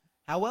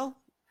 how well?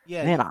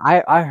 Yeah. Man,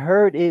 I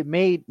heard it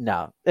made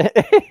no.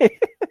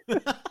 It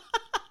was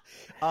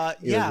a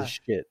Yeah,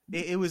 shit.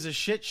 it was a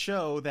shit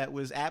show that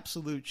was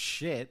absolute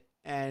shit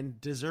and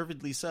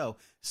deservedly so.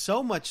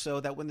 So much so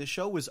that when the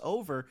show was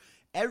over,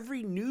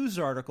 every news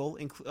article,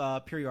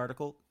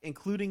 periodical,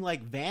 including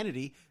like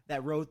Vanity,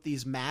 that wrote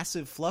these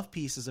massive fluff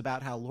pieces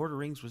about how Lord of the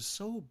Rings was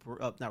so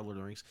not Lord of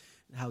the Rings.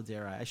 How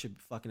dare I? I should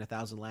fucking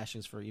 1,000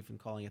 lashings for even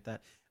calling it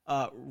that.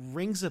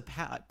 Rings of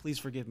Power. Please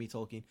forgive me,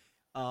 Tolkien.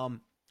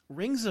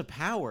 Rings of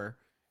Power,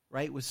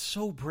 right, was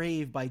so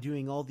brave by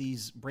doing all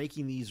these,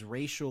 breaking these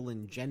racial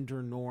and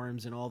gender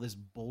norms and all this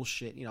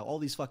bullshit, all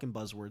these fucking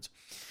buzzwords.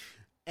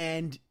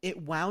 And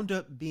it wound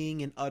up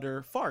being an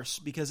utter farce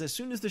because as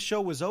soon as the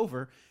show was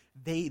over,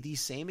 these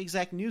same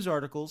exact news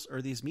articles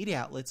or these media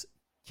outlets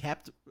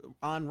kept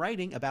on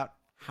writing about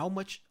how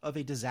much of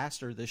a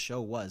disaster this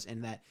show was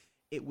and that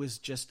it was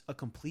just a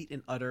complete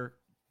and utter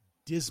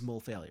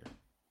dismal failure.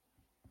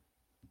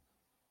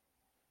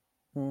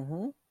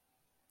 Mm-hmm.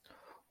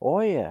 Oh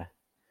yeah.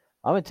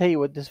 I'm gonna tell you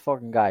what this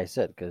fucking guy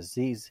said because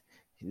he's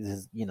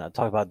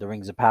talk about the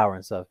Rings of Power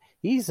and stuff.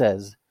 He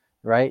says,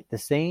 right, the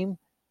same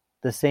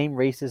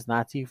racist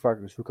Nazi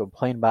fuckers who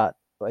complain about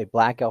a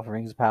black elf in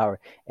Rings of Power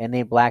and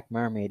a black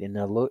mermaid in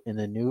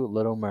the new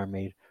Little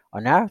Mermaid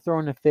are now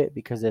throwing a fit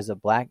because there's a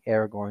black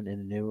Aragorn in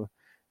the new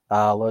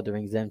Lord of the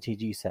Rings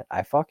MTG set.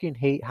 I fucking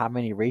hate how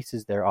many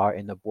races there are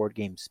in the board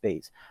game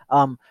space.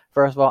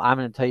 First of all, I'm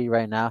gonna tell you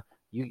right now,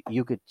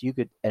 you could,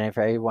 and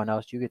for everyone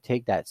else, you could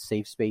take that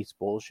safe space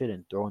bullshit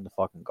and throw in the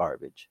fucking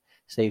garbage.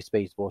 Safe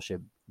space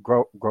bullshit.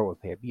 Grow a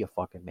pair. Be a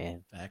fucking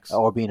man, Facts.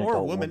 or be an Or a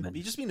adult woman. woman.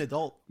 You just be an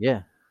adult.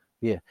 Yeah,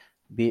 yeah.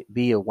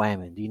 Be a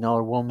woman. Do you know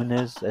what a woman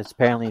is? It's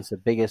apparently it's the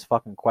biggest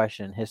fucking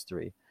question in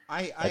history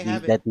I that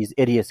have it. these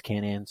idiots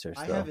can't answer.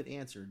 I Still, have it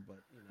answered, but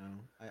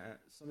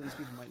some of these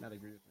people might not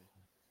agree with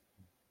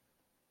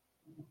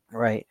me.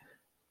 right?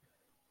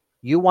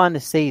 You want to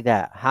say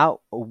that?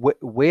 How?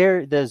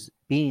 Where does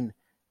being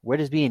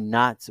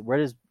Nazi? Where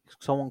does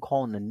someone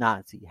calling a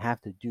Nazi have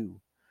to do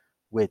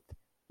with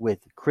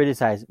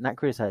criticizing? Not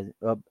criticizing.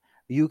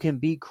 You can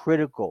be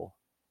critical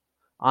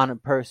on a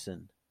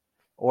person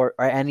or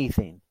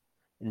anything,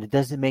 and it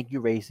doesn't make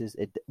you racist.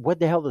 What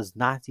the hell does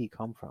Nazi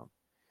come from?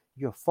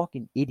 You're a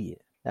fucking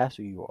idiot. That's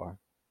who you are.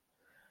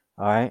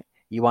 All right.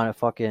 You want to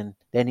fucking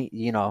then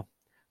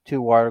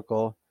two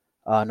article,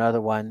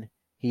 another one.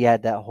 He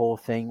had that whole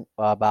thing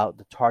about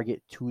the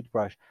Target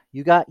toothbrush.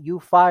 You got a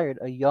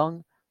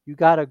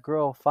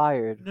girl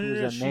fired No, no,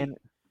 who's no. a man.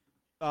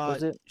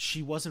 Was it?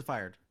 She wasn't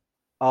fired.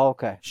 Oh,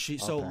 okay. She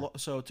Okay.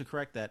 so to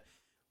correct that,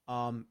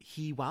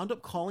 he wound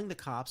up calling the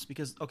cops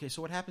because okay.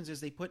 So what happens is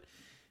they put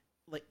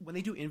like when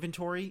they do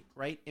inventory,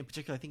 right? In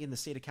particular, I think in the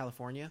state of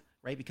California,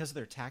 right? Because of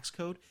their tax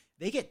code,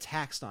 they get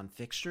taxed on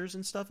fixtures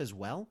and stuff as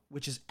well,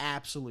 which is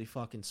absolutely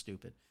fucking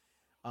stupid.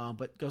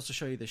 But goes to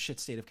show you the shit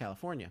state of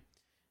California.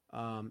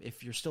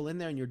 If you're still in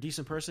there and you're a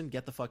decent person,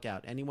 get the fuck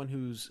out. Anyone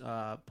who's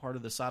part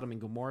of the Sodom and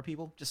Gomorrah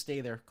people, just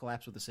stay there,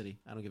 collapse with the city.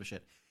 I don't give a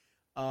shit.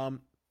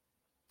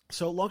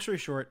 So long story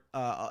short,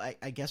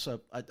 I guess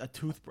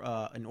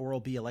an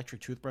Oral-B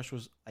electric toothbrush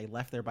was I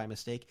left there by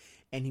mistake,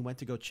 and he went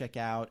to go check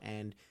out,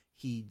 and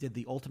he did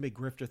the ultimate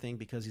grifter thing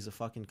because he's a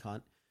fucking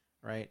cunt,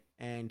 right?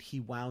 And he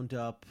wound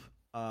up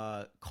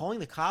calling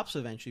the cops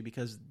eventually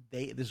because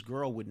this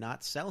girl would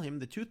not sell him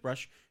the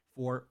toothbrush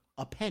for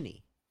a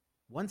penny,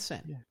 1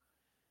 cent, Yeah.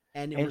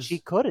 and And she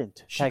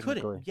couldn't she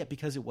technically. couldn't, yeah,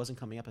 because it wasn't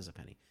coming up as a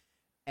penny.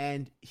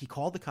 And he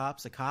called the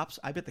cops. The cops,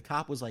 I bet the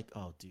cop was like,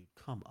 "Oh, dude,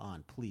 come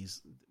on,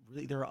 please.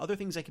 Really, there are other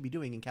things I could be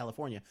doing in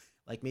California,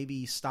 like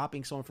maybe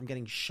stopping someone from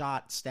getting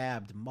shot,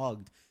 stabbed,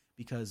 mugged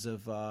because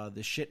of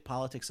the shit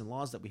politics and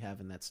laws that we have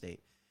in that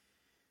state."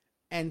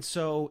 And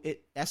so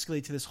it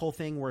escalated to this whole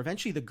thing where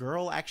eventually the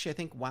girl actually, I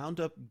think,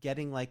 wound up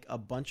getting like a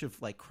bunch of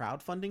like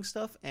crowdfunding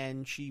stuff,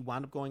 and she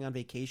wound up going on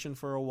vacation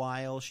for a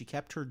while. She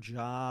kept her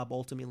job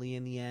ultimately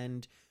in the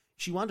end.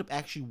 She wound up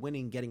actually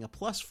winning, getting a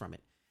plus from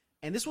it.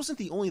 And this wasn't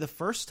the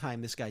first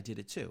time this guy did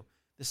it too.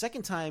 The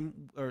second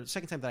time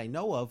that I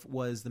know of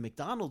was the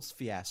McDonald's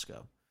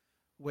fiasco,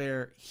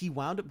 where he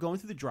wound up going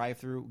through the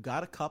drive-thru,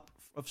 got a cup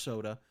of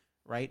soda,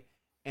 right,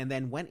 and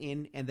then went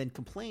in and then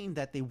complained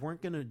that they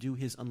weren't going to do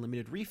his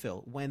unlimited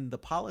refill when the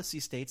policy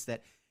states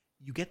that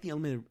you get the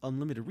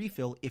unlimited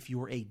refill if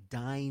you're a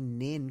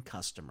dine-in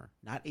customer,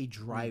 not a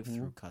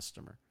drive-thru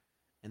customer.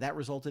 And that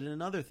resulted in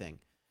another thing.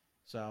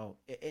 So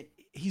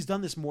he's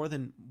done this more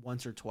than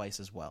once or twice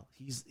as well.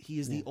 He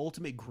is the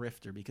ultimate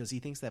grifter because he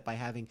thinks that by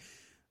having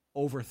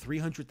over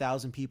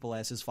 300,000 people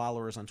as his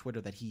followers on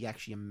Twitter that he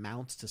actually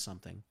amounts to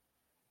something.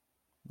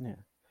 Yeah.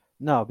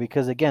 No,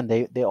 because again,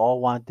 they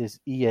all want this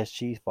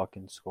ESG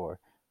fucking score,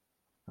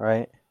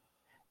 right?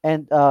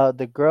 And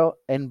the girl,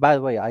 and by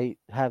the way, I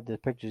have the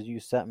pictures you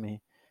sent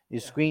me. You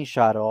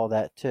screenshot all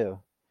that too.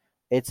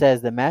 It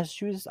says the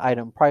Massachusetts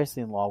item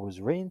pricing law was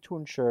written to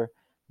ensure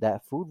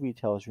that food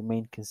retailers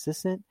remain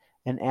consistent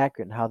and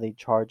accurate in how they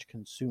charge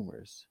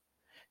consumers.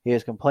 He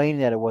was complaining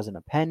that it wasn't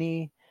a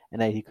penny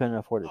and that he couldn't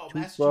afford a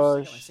Massachusetts, I got my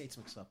toothbrush. states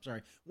mixed up.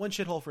 Sorry. One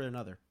shithole for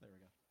another. There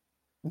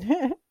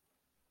we go.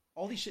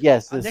 All these shit.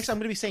 Yes, Next, I'm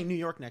going to be saying New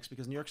York next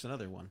because New York's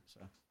another one.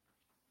 So.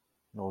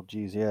 Oh,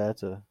 geez, yeah,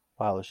 that's a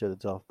pile of shit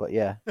itself. But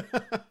yeah,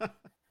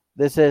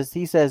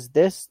 he says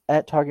this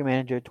at Target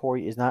manager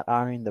Tori is not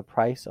honoring the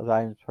price of the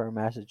items per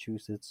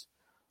Massachusetts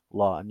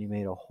law, and you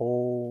made a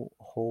whole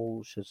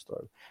shit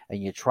story,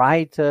 and you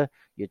tried to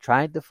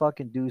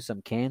fucking do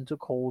some cancel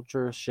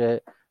culture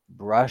shit,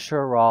 brush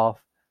her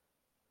off.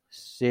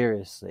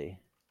 Seriously,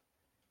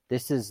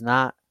 this is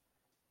not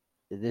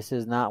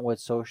what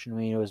social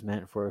media was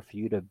meant for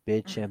you to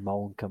bitch and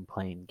moan and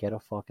complain. Get a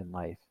fucking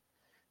life.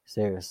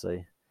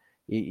 Seriously.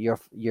 Your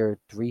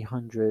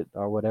 300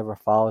 or whatever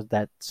followers,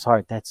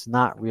 that's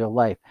not real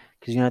life.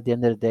 Because at the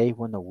end of the day,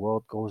 when the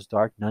world goes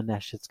dark, none of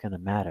that shit's going to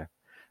matter.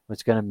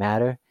 What's going to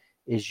matter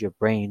is your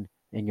brain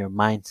and your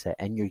mindset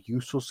and your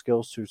useful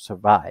skills to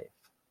survive.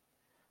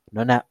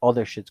 None of that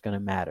other shit's going to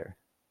matter.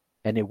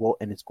 And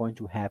it's going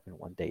to happen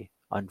one day,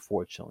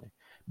 unfortunately,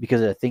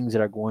 because of the things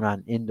that are going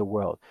on in the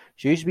world.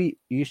 So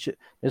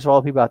there's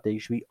all the people out there, you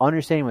should be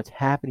understanding what's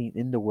happening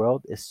in the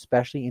world,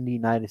 especially in the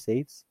United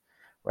States,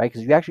 right?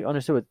 Because if you actually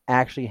understood what's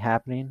actually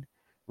happening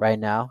right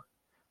now,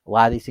 a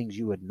lot of these things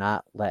you would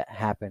not let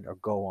happen or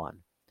go on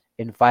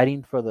in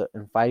fighting for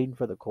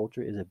the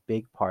culture is a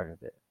big part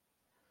of it.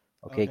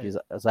 Okay, Okay.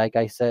 because like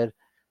I said,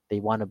 they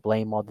want to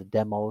blame all the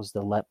demos,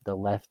 the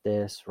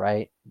leftists,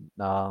 right?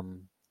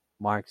 Um,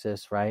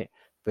 Marxists, right?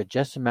 But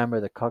just remember,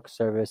 the Cuck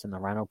Service and the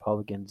Rhino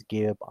Republicans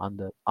give on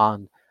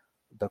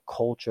the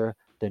culture,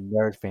 the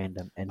nerd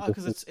fandom, and Oh, this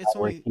because is it's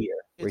why we're only here.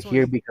 We're it's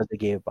here only because they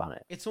gave up on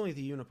it. it's only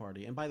the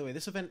Uniparty. And by the way,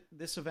 this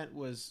event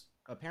was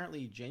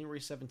apparently January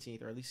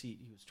 17th, or at least he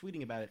was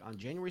tweeting about it on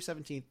January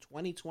 17th,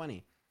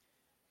 2020.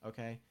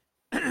 Okay.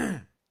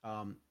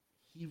 um,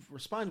 he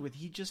responded with,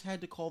 he just had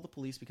to call the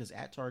police because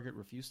at Target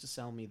refused to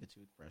sell me the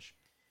toothbrush.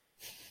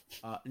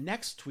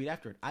 Next tweet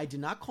after it, I did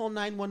not call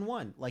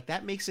 911. Like,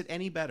 that makes it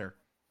any better.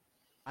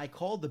 I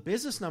called the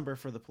business number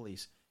for the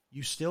police.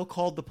 You still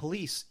called the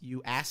police,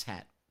 you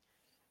asshat.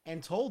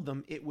 And told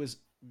them it was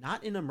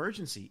not an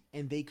emergency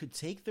and they could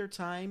take their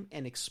time,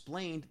 and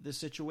explained the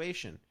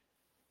situation.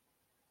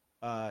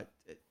 Uh,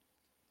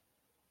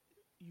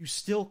 you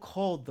still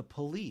called the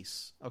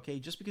police, okay?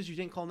 Just because you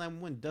didn't call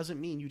 911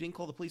 doesn't mean you didn't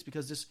call the police,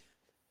 because this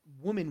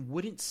woman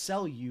wouldn't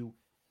sell you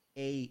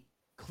a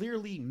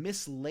clearly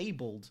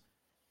mislabeled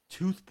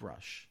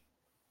toothbrush.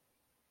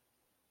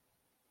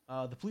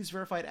 The police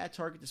verified at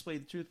Target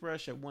displayed the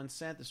toothbrush at 1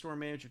 cent. The store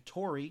manager,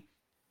 Tori,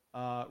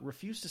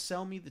 refused to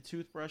sell me the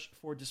toothbrush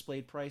for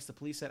displayed price. The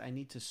police said I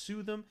need to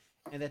sue them,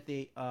 and that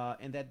they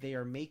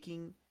are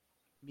making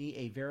me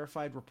a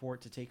verified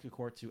report to take to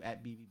court to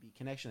at BBB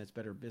Connection. That's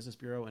Better Business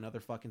Bureau, another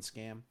fucking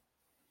scam.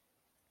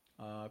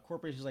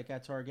 Corporations like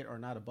at Target are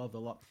not above the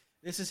law.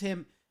 This is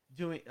him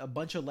doing a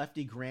bunch of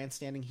lefty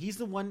grandstanding. He's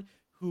the one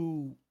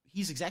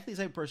he's exactly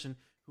the type of person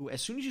who,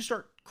 as soon as you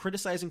start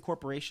criticizing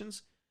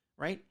corporations,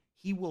 right,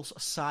 he will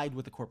side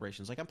with the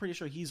corporations. Like, I'm pretty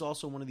sure he's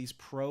also one of these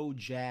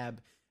pro-jab,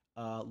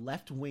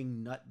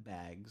 left-wing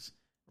nutbags,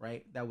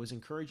 right, that was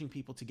encouraging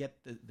people to get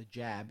the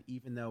jab,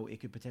 even though it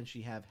could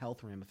potentially have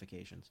health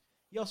ramifications.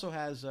 He also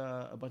has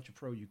a bunch of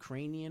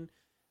pro-Ukrainian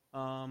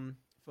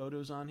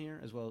photos on here,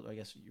 as well, I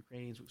guess,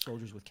 Ukrainian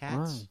soldiers with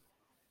cats.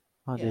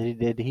 Oh, Yeah.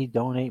 did he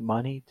donate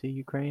money to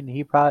Ukraine?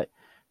 He probably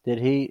did.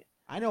 He,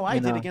 I know I you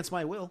did know, against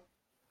my will.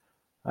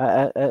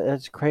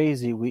 that's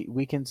crazy.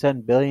 We can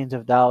send billions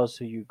of dollars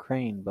to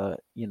Ukraine,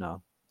 but we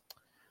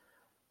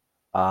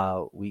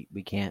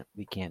I can't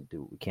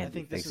do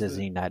think this is fixes in the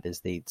the United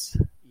States.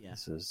 yeah.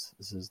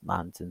 This is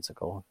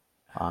nonsensical,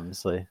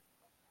 honestly.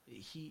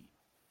 He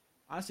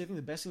honestly, I think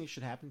the best thing that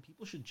should happen,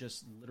 people should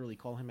just literally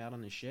call him out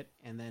on his shit,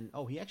 and then,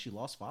 oh, he actually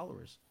lost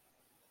followers.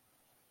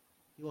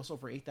 He lost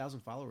over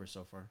 8,000 followers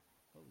so far.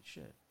 Holy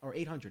shit. Or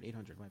 800,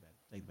 my bad.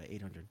 Like, by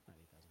 800, not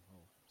 8,000.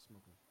 Oh,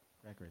 smoking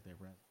crack right there,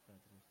 Brad.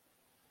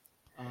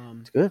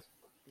 It's good.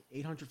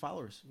 800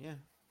 followers, yeah.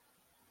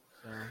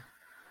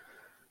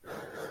 So,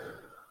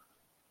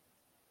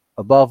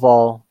 Above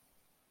all,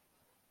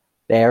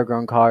 the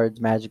Aragon cards,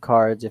 magic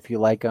cards. If you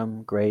like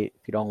them, great.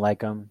 If you don't like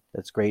them,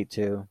 that's great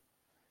too.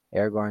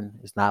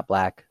 Aragorn is not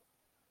black.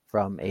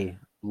 From a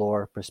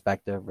lore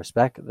perspective,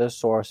 respect the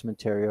source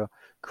material.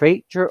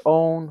 Create your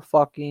own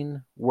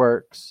fucking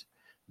works.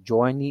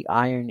 Join the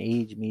Iron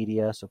Age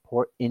media.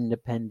 Support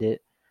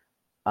independent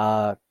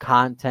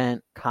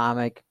content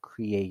comic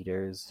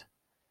creators.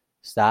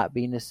 Stop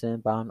being a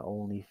simp on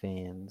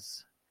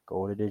OnlyFans.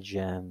 Go to the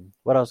gym.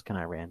 What else can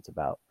I rant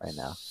about right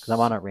now? Because I'm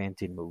on a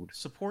ranting mood.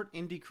 support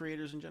indie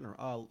creators in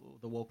general.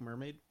 The Woke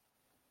Mermaid.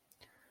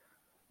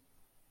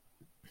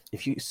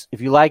 If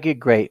you like it,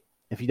 great.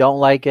 If you don't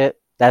like it,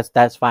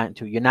 that's fine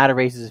too. You're not a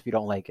racist if you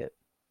don't like it.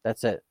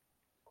 That's it.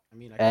 I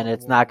mean, And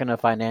it's not going to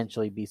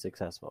financially be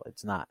successful.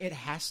 It's not. It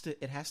has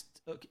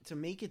to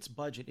make its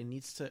budget. It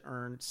needs to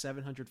earn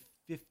 $750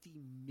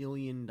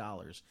 million.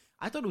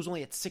 I thought it was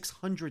only at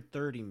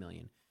 $630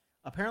 million.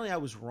 Apparently, I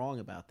was wrong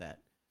about that.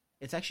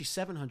 It's actually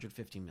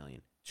 $750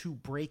 million to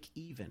break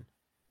even.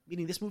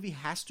 Meaning, this movie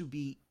has to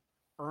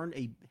earn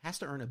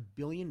 $1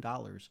 billion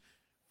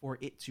for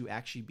it to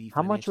actually be.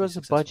 How much was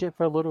successful. the budget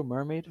for Little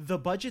Mermaid? The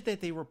budget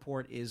that they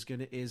report is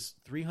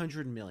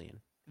 $300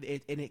 million.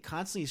 And it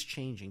constantly is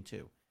changing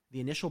too. The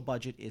initial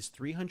budget is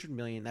 $300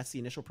 million. That's the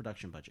initial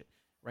production budget,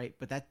 right?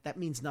 But that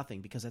means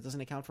nothing, because that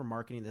doesn't account for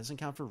marketing. That doesn't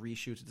account for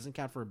reshoots. It doesn't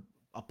account for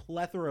a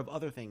plethora of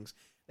other things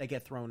that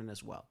get thrown in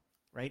as well,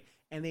 right?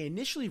 And they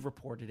initially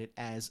reported it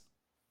as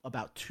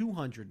about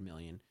 $200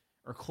 million,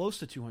 or close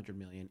to $200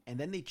 million, and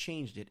then they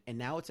changed it, and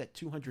now it's at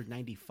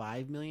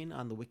 $295 million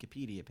on the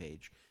Wikipedia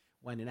page,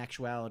 when in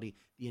actuality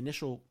the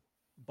initial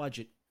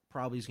budget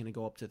probably is going to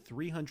go up to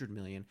 $300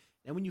 million.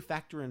 And when you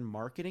factor in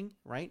marketing,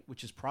 right,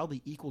 which is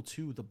probably equal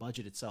to the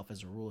budget itself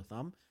as a rule of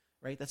thumb,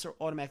 right, that's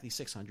automatically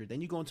 $600.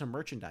 Then you go into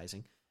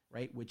merchandising,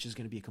 right, which is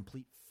going to be a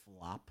complete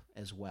flop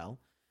as well.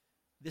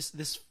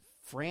 This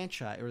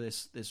franchise, or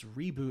this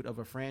reboot of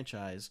a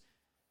franchise,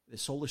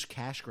 this soulish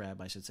cash grab,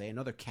 I should say,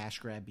 another cash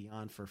grab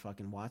beyond for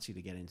fucking WotC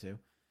to get into.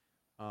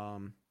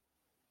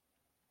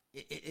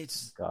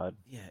 It's God.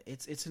 Yeah,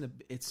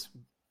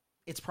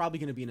 it's probably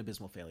going to be an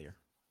abysmal failure,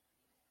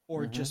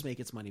 or just make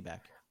its money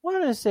back. I want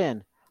to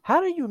understand,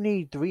 how do you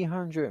need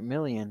 $300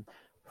 million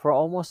for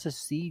almost a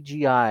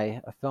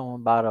CGI a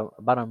film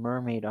about a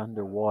mermaid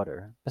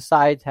underwater,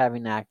 besides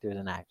having actors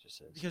and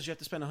actresses. Because you have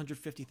to spend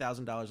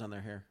 $150,000 on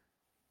their hair.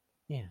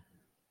 Yeah,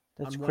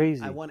 that's On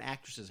crazy. one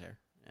actress's hair.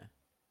 Yeah.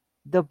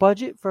 The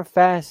budget for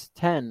Fast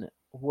 10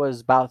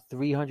 was about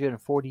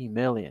 340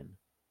 million.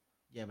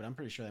 Yeah, but I'm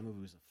pretty sure that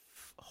movie was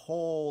a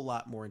whole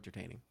lot more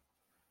entertaining.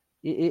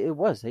 It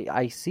was.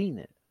 I seen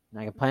it.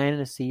 And I'm planning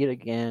to see it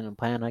again. I'm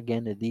planning on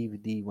getting the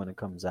DVD when it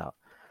comes out.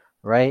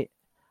 Right?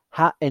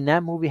 And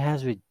that movie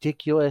has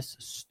ridiculous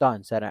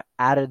stunts that are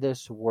out of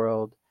this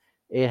world.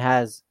 It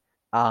has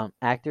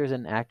actors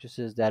and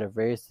actresses that are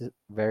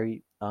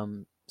very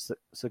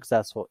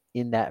successful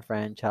in that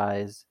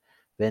franchise.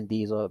 Vin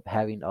Diesel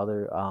having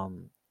other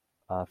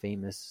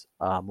famous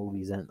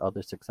movies and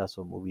other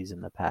successful movies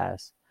in the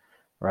past,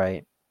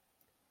 right?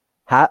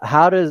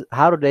 How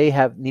do they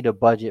have need a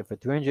budget for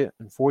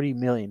 340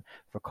 million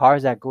for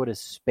cars that go to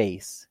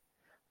space,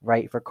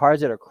 right? For cars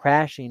that are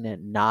crashing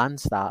it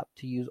nonstop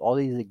to use all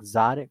these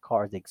exotic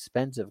cars,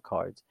 expensive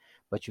cars,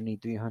 but you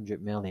need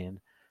 300 million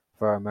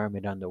for a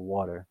mermaid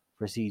underwater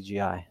for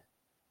CGI.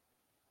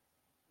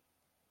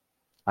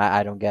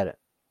 I don't get it.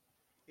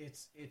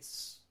 It's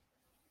it's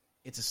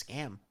it's a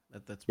scam.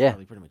 That's Yeah,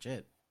 probably pretty much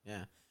it.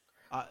 Yeah.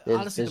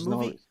 Honestly, there's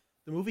no.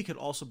 the movie could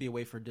also be a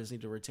way for Disney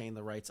to retain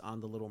the rights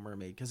on the Little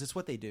Mermaid because it's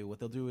what they do. What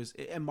they'll do is,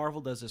 and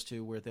Marvel does this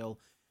too, where they'll,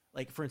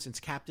 like for instance,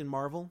 Captain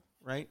Marvel,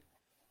 right?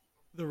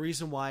 The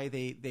reason why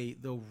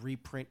they'll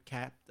reprint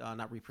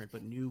not reprint,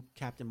 but new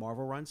Captain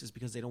Marvel runs is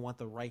because they don't want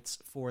the rights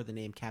for the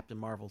name Captain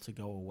Marvel to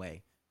go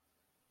away.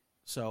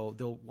 So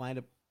they'll wind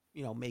up,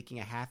 making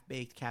a half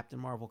baked Captain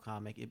Marvel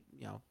comic,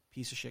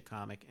 piece of shit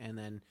comic, and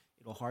then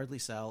it'll hardly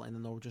sell, and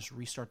then they'll just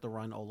restart the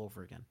run all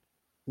over again.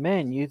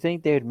 Man, you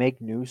think they'd make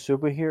new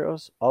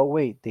superheroes? Oh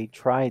wait, they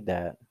tried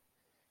that.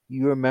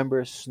 You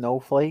remember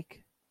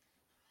Snowflake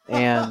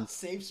and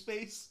Save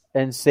Space,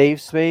 Save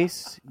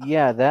Space?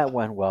 Yeah, that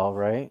went well,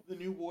 right? the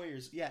New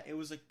Warriors. Yeah, it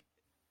was a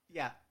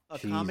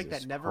comic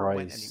that Jesus never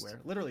went Christ. anywhere.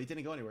 Literally, it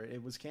didn't go anywhere.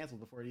 It was canceled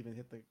before it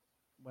even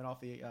went off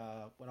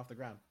the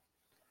ground.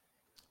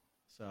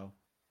 So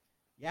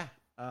yeah,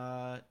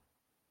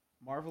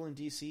 Marvel and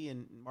DC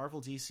and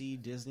Marvel,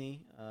 DC,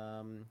 Disney.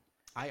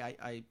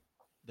 I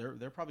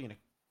they're probably gonna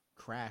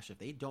crash if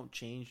they don't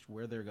change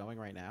where they're going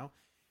right now.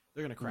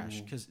 They're gonna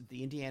crash Mhm. because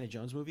the Indiana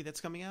Jones movie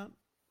that's coming out,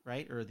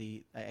 right? Or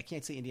I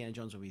can't say Indiana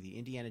Jones movie. The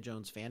Indiana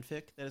Jones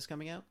fanfic that is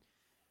coming out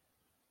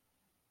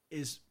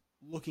is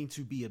looking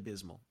to be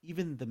abysmal.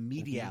 Even the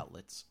media Mhm.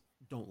 outlets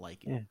don't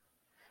like it. Yeah.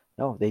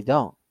 No, they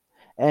don't.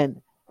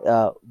 And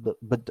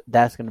but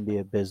that's going to be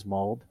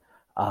abysmal.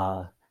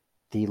 Uh,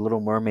 the Little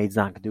Mermaid's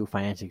not going to do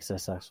financially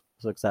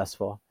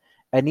successful.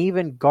 And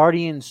even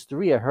Guardians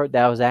 3, I heard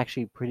that was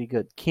actually pretty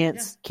good.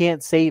 Yeah,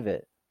 Can't save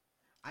it.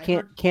 I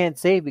heard. Can't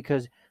save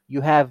because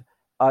you have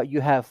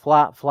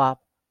flop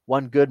flop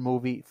one good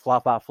movie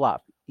flop flop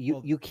flop.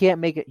 Well, You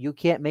can't make it. You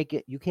can't make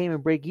it. You can't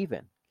even break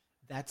even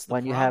that's the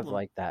when you have problem.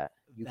 like that.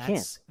 You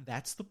can't.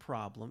 That's the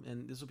problem,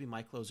 and this will be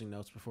my closing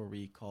notes before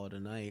we call it a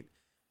night.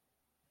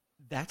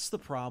 That's the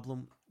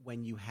problem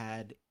when you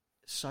had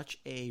such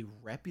a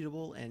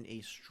reputable and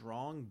a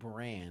strong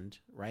brand,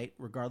 right?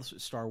 Regardless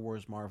of Star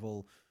Wars,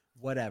 Marvel,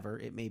 whatever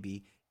it may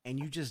be, and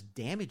you just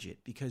damage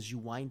it because you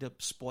wind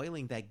up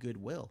spoiling that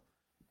goodwill.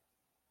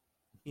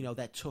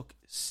 That took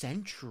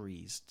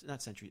centuries,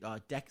 not centuries,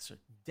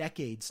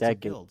 decades to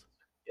Decade. build.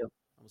 Yep.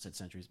 I almost said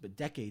centuries, but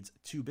decades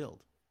to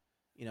build.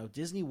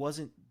 Disney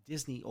wasn't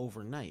Disney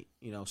overnight.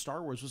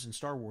 Star Wars wasn't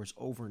Star Wars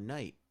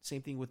overnight.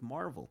 Same thing with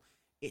Marvel.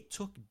 It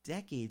took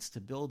decades to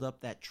build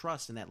up that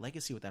trust and that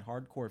legacy with that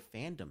hardcore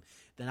fandom.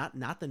 They're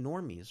not the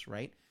normies,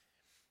 right?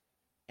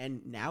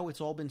 And now it's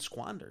all been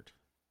squandered.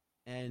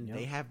 And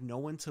they Yep. have no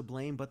one to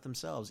blame but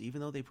themselves, even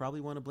though they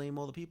probably want to blame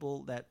all the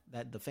people that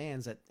the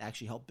fans that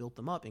actually helped build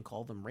them up and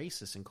call them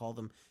racist and call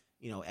them,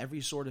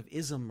 every sort of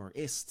ism or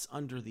ists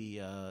under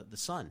the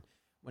sun.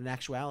 When in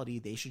actuality,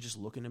 they should just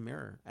look in a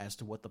mirror as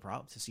to what the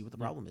problem to see what the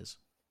Yeah. problem is.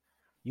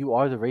 You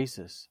are the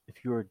racist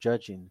if you are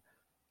judging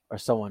or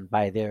someone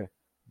by their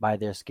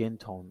skin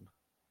tone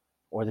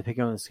or the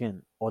pigment of the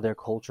skin or their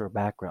culture or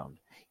background,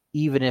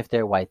 even if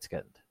they're white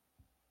skinned,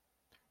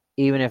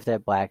 even if they're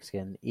black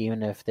skinned,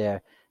 even if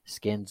their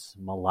skin's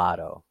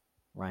mulatto,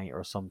 right,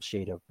 or some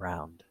shade of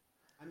brown,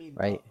 I mean,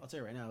 right? I'll tell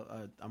you right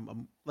now.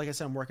 I'm like I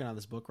said, I'm working on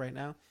this book right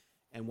now,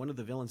 and one of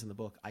the villains in the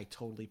book, I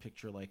totally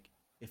picture like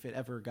if it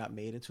ever got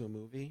made into a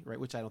movie, right?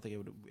 Which I don't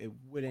think it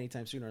would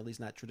anytime soon, or at least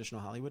not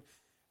traditional Hollywood.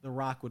 The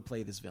Rock would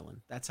play this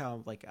villain. That's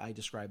how like I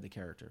describe the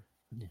character.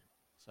 Yeah.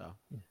 So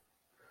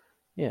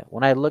Yeah.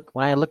 When I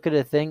look at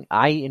a thing,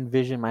 I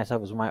envision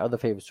myself as my other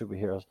favorite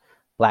superheroes,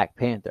 Black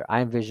Panther.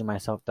 I envision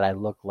myself that I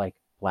look like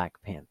Black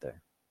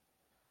Panther,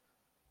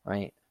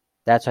 right?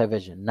 That's my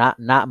vision. Not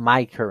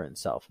my current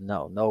self.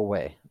 No, no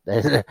way.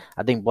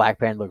 I think Black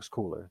Panther looks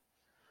cooler.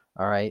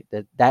 All right.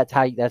 That's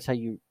how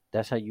you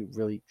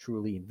really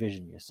truly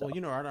envision well, yourself.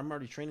 Art, I'm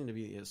already training to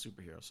be a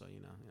superhero, so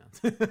you know.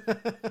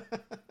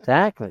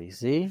 Exactly.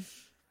 See?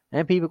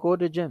 And people go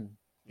to the gym,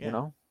 you Yeah.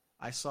 know?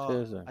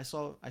 Seriously.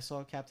 I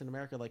saw Captain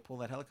America like pull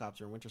that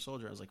helicopter in Winter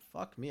Soldier. I was like,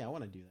 fuck me, I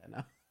want to do that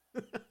now.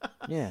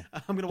 Yeah.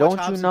 I'm gonna watch Don't you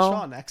Hobbs and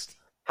Shaw know next.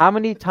 how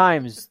many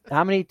times?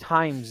 How many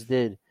times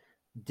did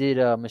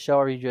Michelle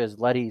Rodriguez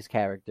Letty's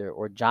character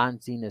or John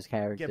Cena's Get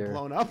character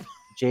blown up.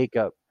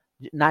 Jacob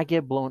not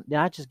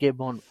just get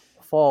blown,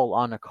 fall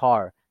on a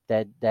car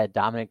that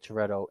Dominic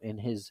Toretto in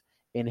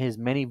his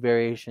many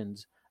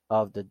variations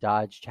of the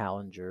Dodge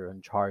Challenger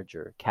and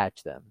Charger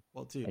catch them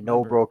Well, dude, and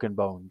no broken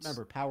bones.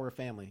 remember, power of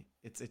family.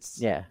 It's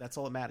Yeah, that's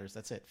all that matters.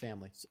 That's it,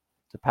 family. it's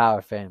the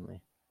Power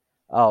family.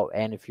 Oh,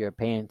 and if you're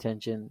paying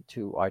attention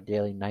to our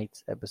daily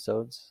nights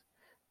episodes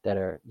that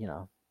are, been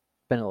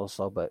a little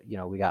slow, but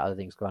we got other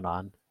things going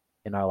on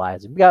in our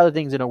lives. And we got other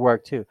things in our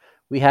work too.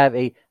 We have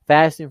a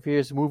Fast and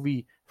Furious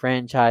movie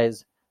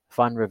franchise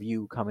fun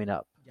review coming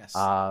up. Yes.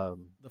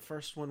 Um, The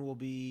first one will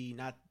be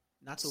not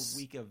the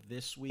week of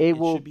this week. it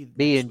will should be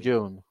be next in week.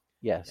 June.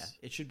 Yeah, Yes.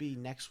 it should be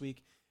next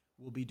week.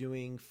 We'll be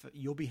doing.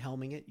 You'll be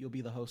helming it. You'll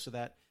be the host of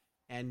that,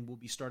 and we'll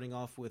be starting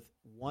off with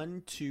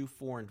 1, 2,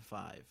 4, and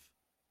 5.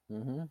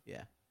 hmm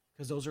Yeah,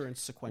 because those are in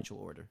sequential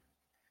order.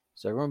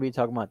 So we're going to be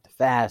talking about the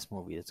Fast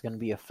movie. It's going to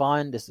be a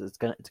fun. It's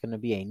going to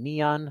be a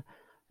Neon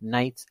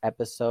Nights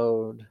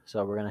episode.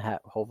 So we're going to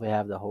hopefully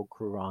have the whole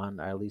crew on,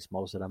 or at least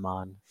most of them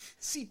on.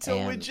 Cito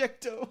And-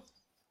 ejecto.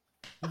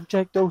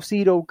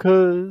 Ejectocito,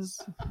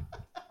 cuz.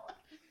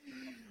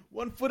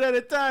 1 foot at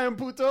a time,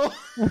 puto.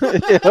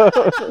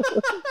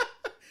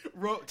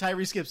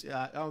 Tyrese Gibson.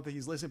 I don't think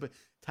he's listening, but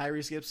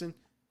Tyrese Gibson.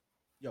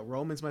 Yo,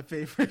 Roman's my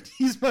favorite.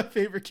 He's my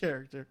favorite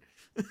character.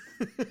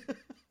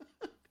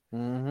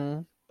 hmm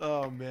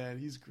Oh man,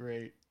 he's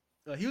great.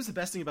 He was the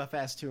best thing about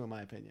Fast 2, in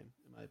my opinion.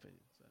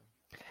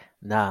 So.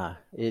 Nah,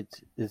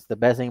 it's the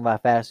best thing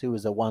about Fast 2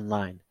 is the one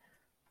line.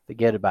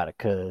 Forget about it,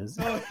 cuz.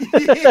 Oh,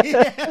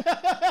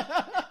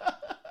 yeah.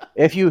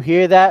 If you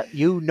hear that,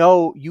 you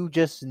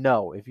just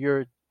know.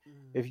 Even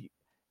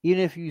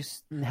if you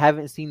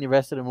haven't seen the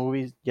rest of the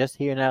movies, just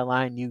hearing that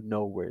line, you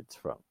know where it's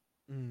from.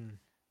 Mm.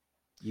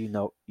 You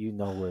know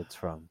where it's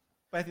from.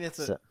 But I think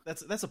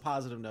that's a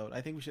positive note.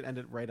 I think we should end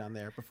it right on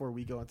there before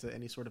we go into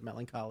any sort of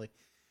melancholy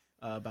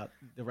about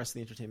the rest of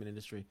the entertainment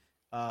industry.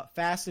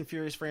 Fast and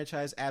Furious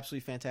franchise,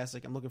 absolutely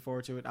fantastic. I'm looking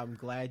forward to it. I'm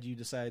glad you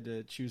decided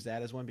to choose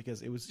that as one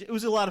because it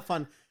was a lot of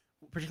fun,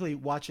 particularly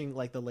watching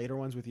like the later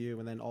ones with you,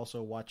 and then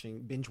also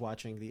binge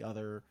watching the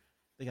other.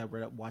 I think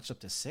I watched up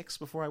to 6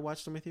 before I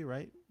watched them with you,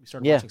 right? We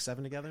started watching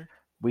 7 together.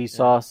 We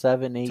saw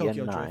 7, 8,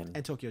 Tokyo and 9. Drift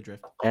and Tokyo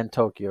Drift. And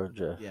Tokyo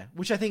Drift. Yeah,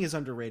 which I think is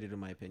underrated in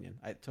my opinion.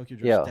 Tokyo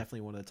Drift Yeah. is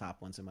definitely one of the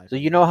top ones in my So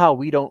opinion. you know how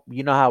we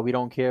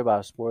don't care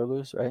about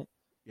spoilers, right?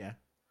 Yeah.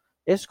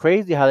 It's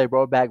crazy how they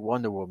brought back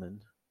Wonder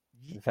Woman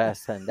in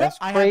Fast 10. That's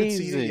I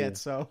crazy. haven't seen it yet,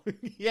 so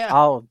yeah.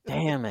 Oh,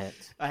 damn it.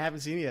 I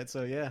haven't seen it yet,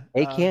 so yeah.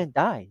 They can't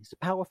die. It's the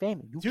power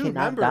family. You Dude,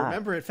 cannot die.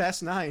 remember at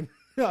Fast 9,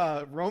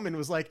 Roman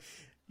was like,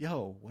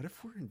 yo, what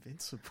if we're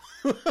invincible?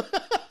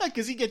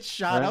 Because he gets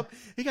shot up.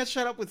 He got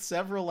shot up with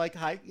several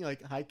high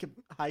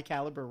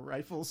caliber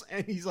rifles,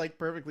 and he's like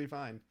perfectly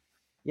fine.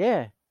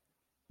 Yeah.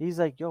 He's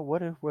like, yo,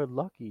 what if we're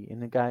lucky?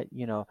 And the guy,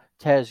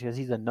 Tej, because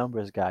he's a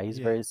numbers guy. He's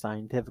very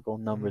scientific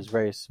on numbers,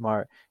 very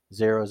smart.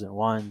 Zeros and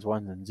ones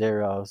and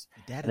zeros.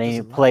 And then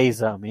he plays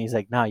them, and he's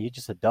like, nah, you're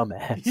just a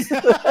dumbass.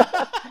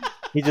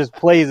 He just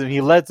plays them. He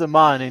lets them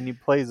on, and he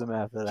plays them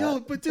after that. Yo,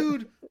 but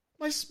dude,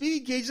 my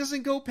speed gauge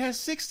doesn't go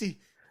past 60.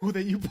 Well,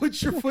 then you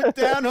put your foot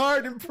down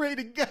hard and pray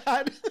to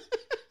God.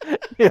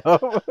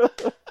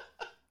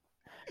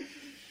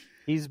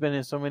 He's been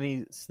in so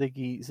many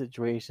sticky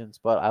situations,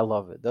 but I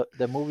love it.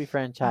 The movie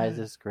franchise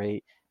is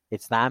great.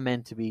 It's not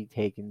meant to be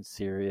taken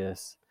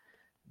serious.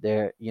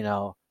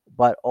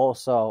 But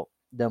also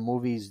the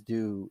movies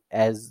do,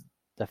 as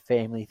the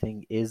family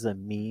thing is a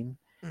meme,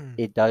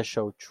 it does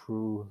show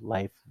true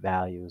life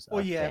values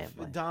of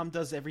family. Dom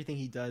does everything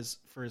he does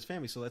for his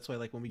family, so that's why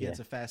when we get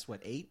to Fast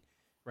 8,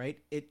 right?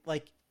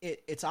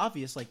 It's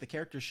obvious, the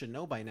characters should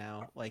know by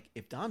now,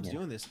 if Dom's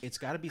doing this, it's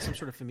got to be some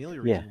sort of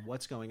familiar reason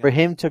what's going on. For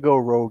him to go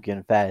rogue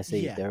in Fast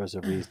 8, there was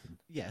a reason.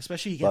 Yeah,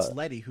 especially against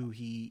Letty, who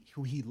he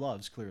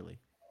loves, clearly.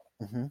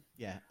 Mm-hmm.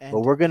 Yeah.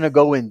 But we're going to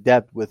go in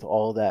depth with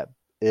all that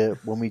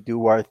when we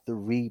do our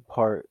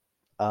 3-part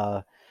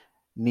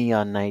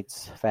Neon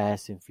Nights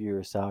Fast and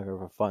Furious saga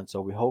for fun.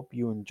 So we hope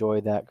you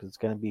enjoy that because it's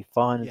going to be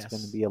fun. It's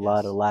going to be a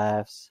lot of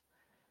laughs.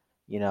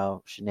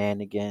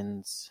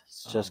 Shenanigans.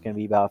 It's just going to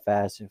be about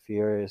Fast and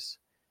Furious.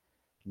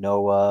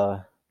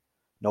 No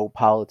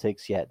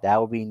politics yet. That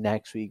will be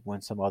next week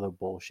when some other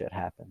bullshit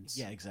happens.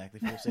 Yeah, exactly.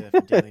 We'll say that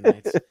for Daily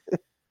Nights.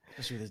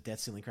 Especially with this debt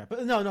ceiling crap.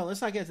 But no,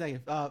 let's not get into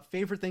that.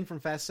 Favorite thing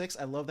from Fast 6,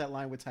 I love that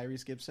line with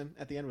Tyrese Gibson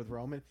at the end with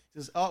Roman. He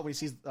says, when he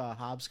sees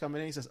Hobbs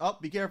coming in, he says,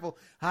 be careful.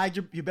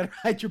 You better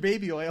hide your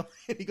baby oil.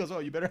 And he goes,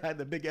 you better hide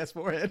the big ass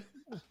forehead.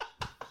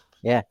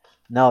 Yeah.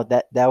 No,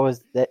 that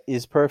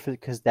is perfect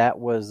because that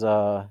was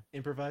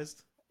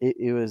improvised. They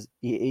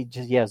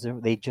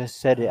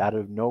just said it out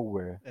of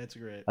nowhere. That's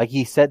great.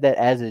 He said that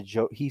as a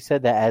joke. He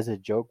said that as a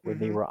joke when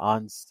they were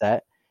on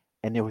set,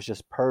 and it was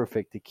just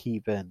perfect to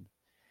keep in.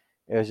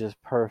 It was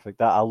just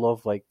perfect. I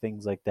love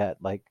things like that.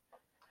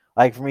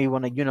 Like for me,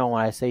 when when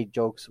I say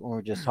jokes when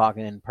we're just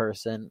talking in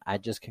person, I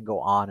just can go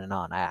on and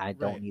on. I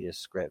don't Right. need a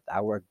script. I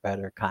work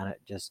better kind of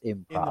just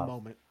In the improv.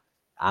 moment.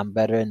 I'm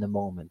better in the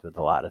moment with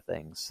a lot of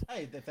things.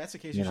 Hey, if that's the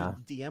case, you You know.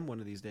 should DM one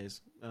of these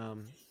days.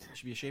 You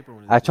should be a shaper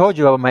one of I these days. told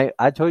you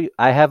I told you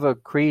I have a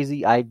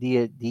crazy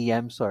idea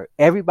DM sort.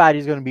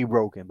 Everybody's gonna be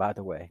broken, by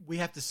the way. We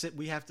have to sit.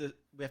 We have to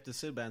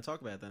sit back and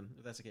talk about it then.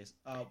 If that's the case.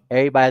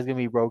 Everybody's gonna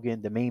be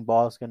broken. The main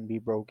boss gonna be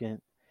broken.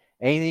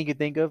 Anything you can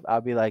think of, I'll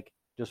be like,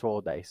 just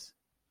roll dice.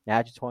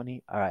 Natural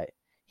 20. All right,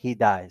 he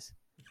dies,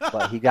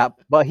 but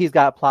he's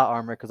got plot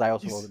armor because I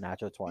also rolled a He's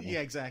natural 20. yeah,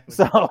 exactly.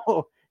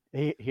 So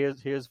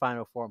here's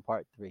Final Form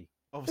Part 3.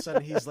 All of a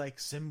sudden, he's like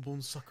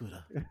Senbon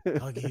Sakura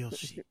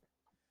Kageyoshi.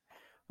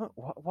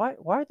 Why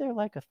are there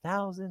like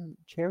 1,000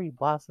 cherry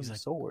blossom He's like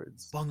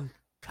swords?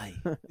 Bunkai.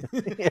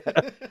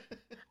 Yeah.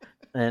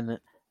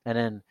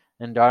 And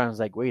and Darwin's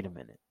like, wait a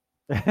minute.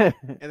 And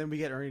then we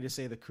get Ernie to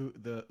say the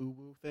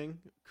uwu thing,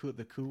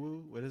 the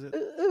kuwu. What is it?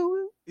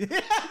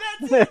 Yeah,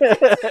 that's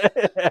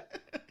it.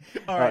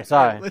 All right,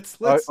 sorry. let's.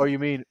 Or you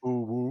mean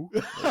ooh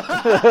woo?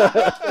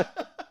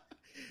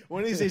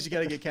 One of these days, you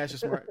got to get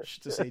Cassius Marsh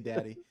to say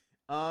 "daddy."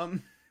 I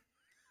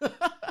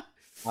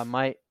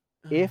might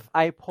if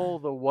I pull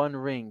the One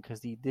Ring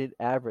because he did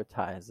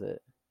advertise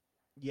it.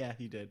 Yeah,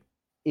 he did.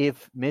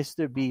 If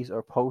Mr. Beast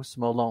or Post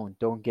Malone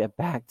don't get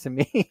back to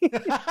me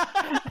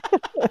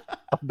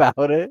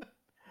about it,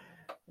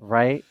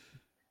 right?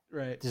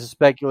 Right. There's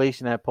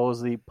speculation that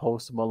supposedly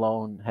Post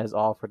Malone has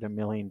offered $1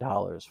 million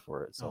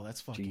for it. So Oh,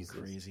 that's fucking Jesus.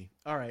 crazy.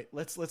 All right,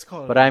 let's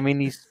call it. But I mean,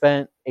 he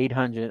spent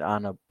 800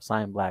 on a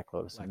signed Black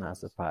Lotus. I'm not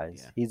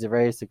surprised. Yeah. He's a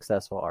very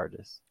successful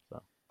artist.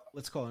 So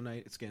let's call it a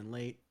night. It's getting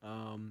late.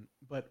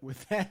 But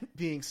with that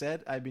being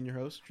said, I've been your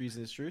host,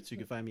 Treasonous Truths. You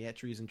can find me at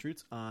Treason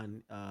Truths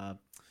on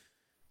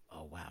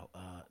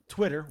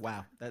Twitter.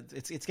 Wow,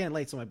 it's getting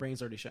late, so my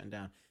brain's already shutting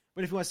down.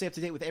 But if you want to stay up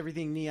to date with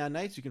everything Neon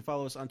Nights, you can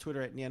follow us on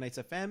Twitter at Neon Nights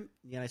FM,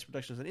 Neon Nights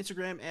Productions on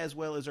Instagram, as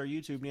well as our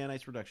YouTube, Neon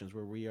Nights Productions,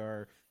 where we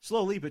are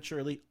slowly but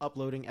surely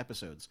uploading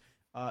episodes.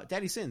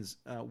 Daddy Sins,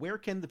 where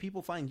can the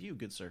people find you,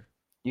 good sir?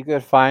 you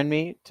could find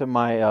me to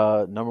my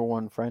number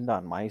one friend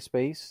on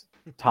MySpace,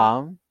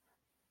 Tom,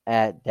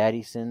 at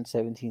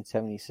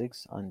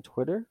DaddySin1776 on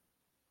Twitter.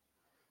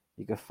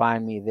 You can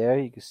find me there.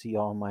 You can see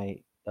all my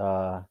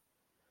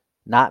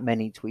not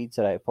many tweets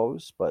that I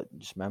post, but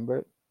just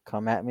remember,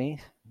 come at me.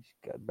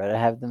 You better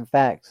have them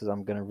facts, because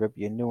I'm gonna rip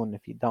you a new one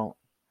if you don't.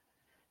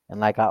 And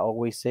like I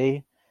always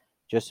say,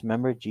 just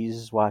remember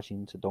Jesus is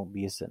watching, so don't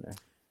be a sinner.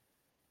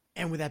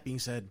 And with that being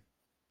said,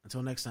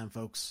 until next time,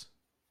 folks,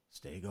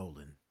 stay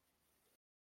golden.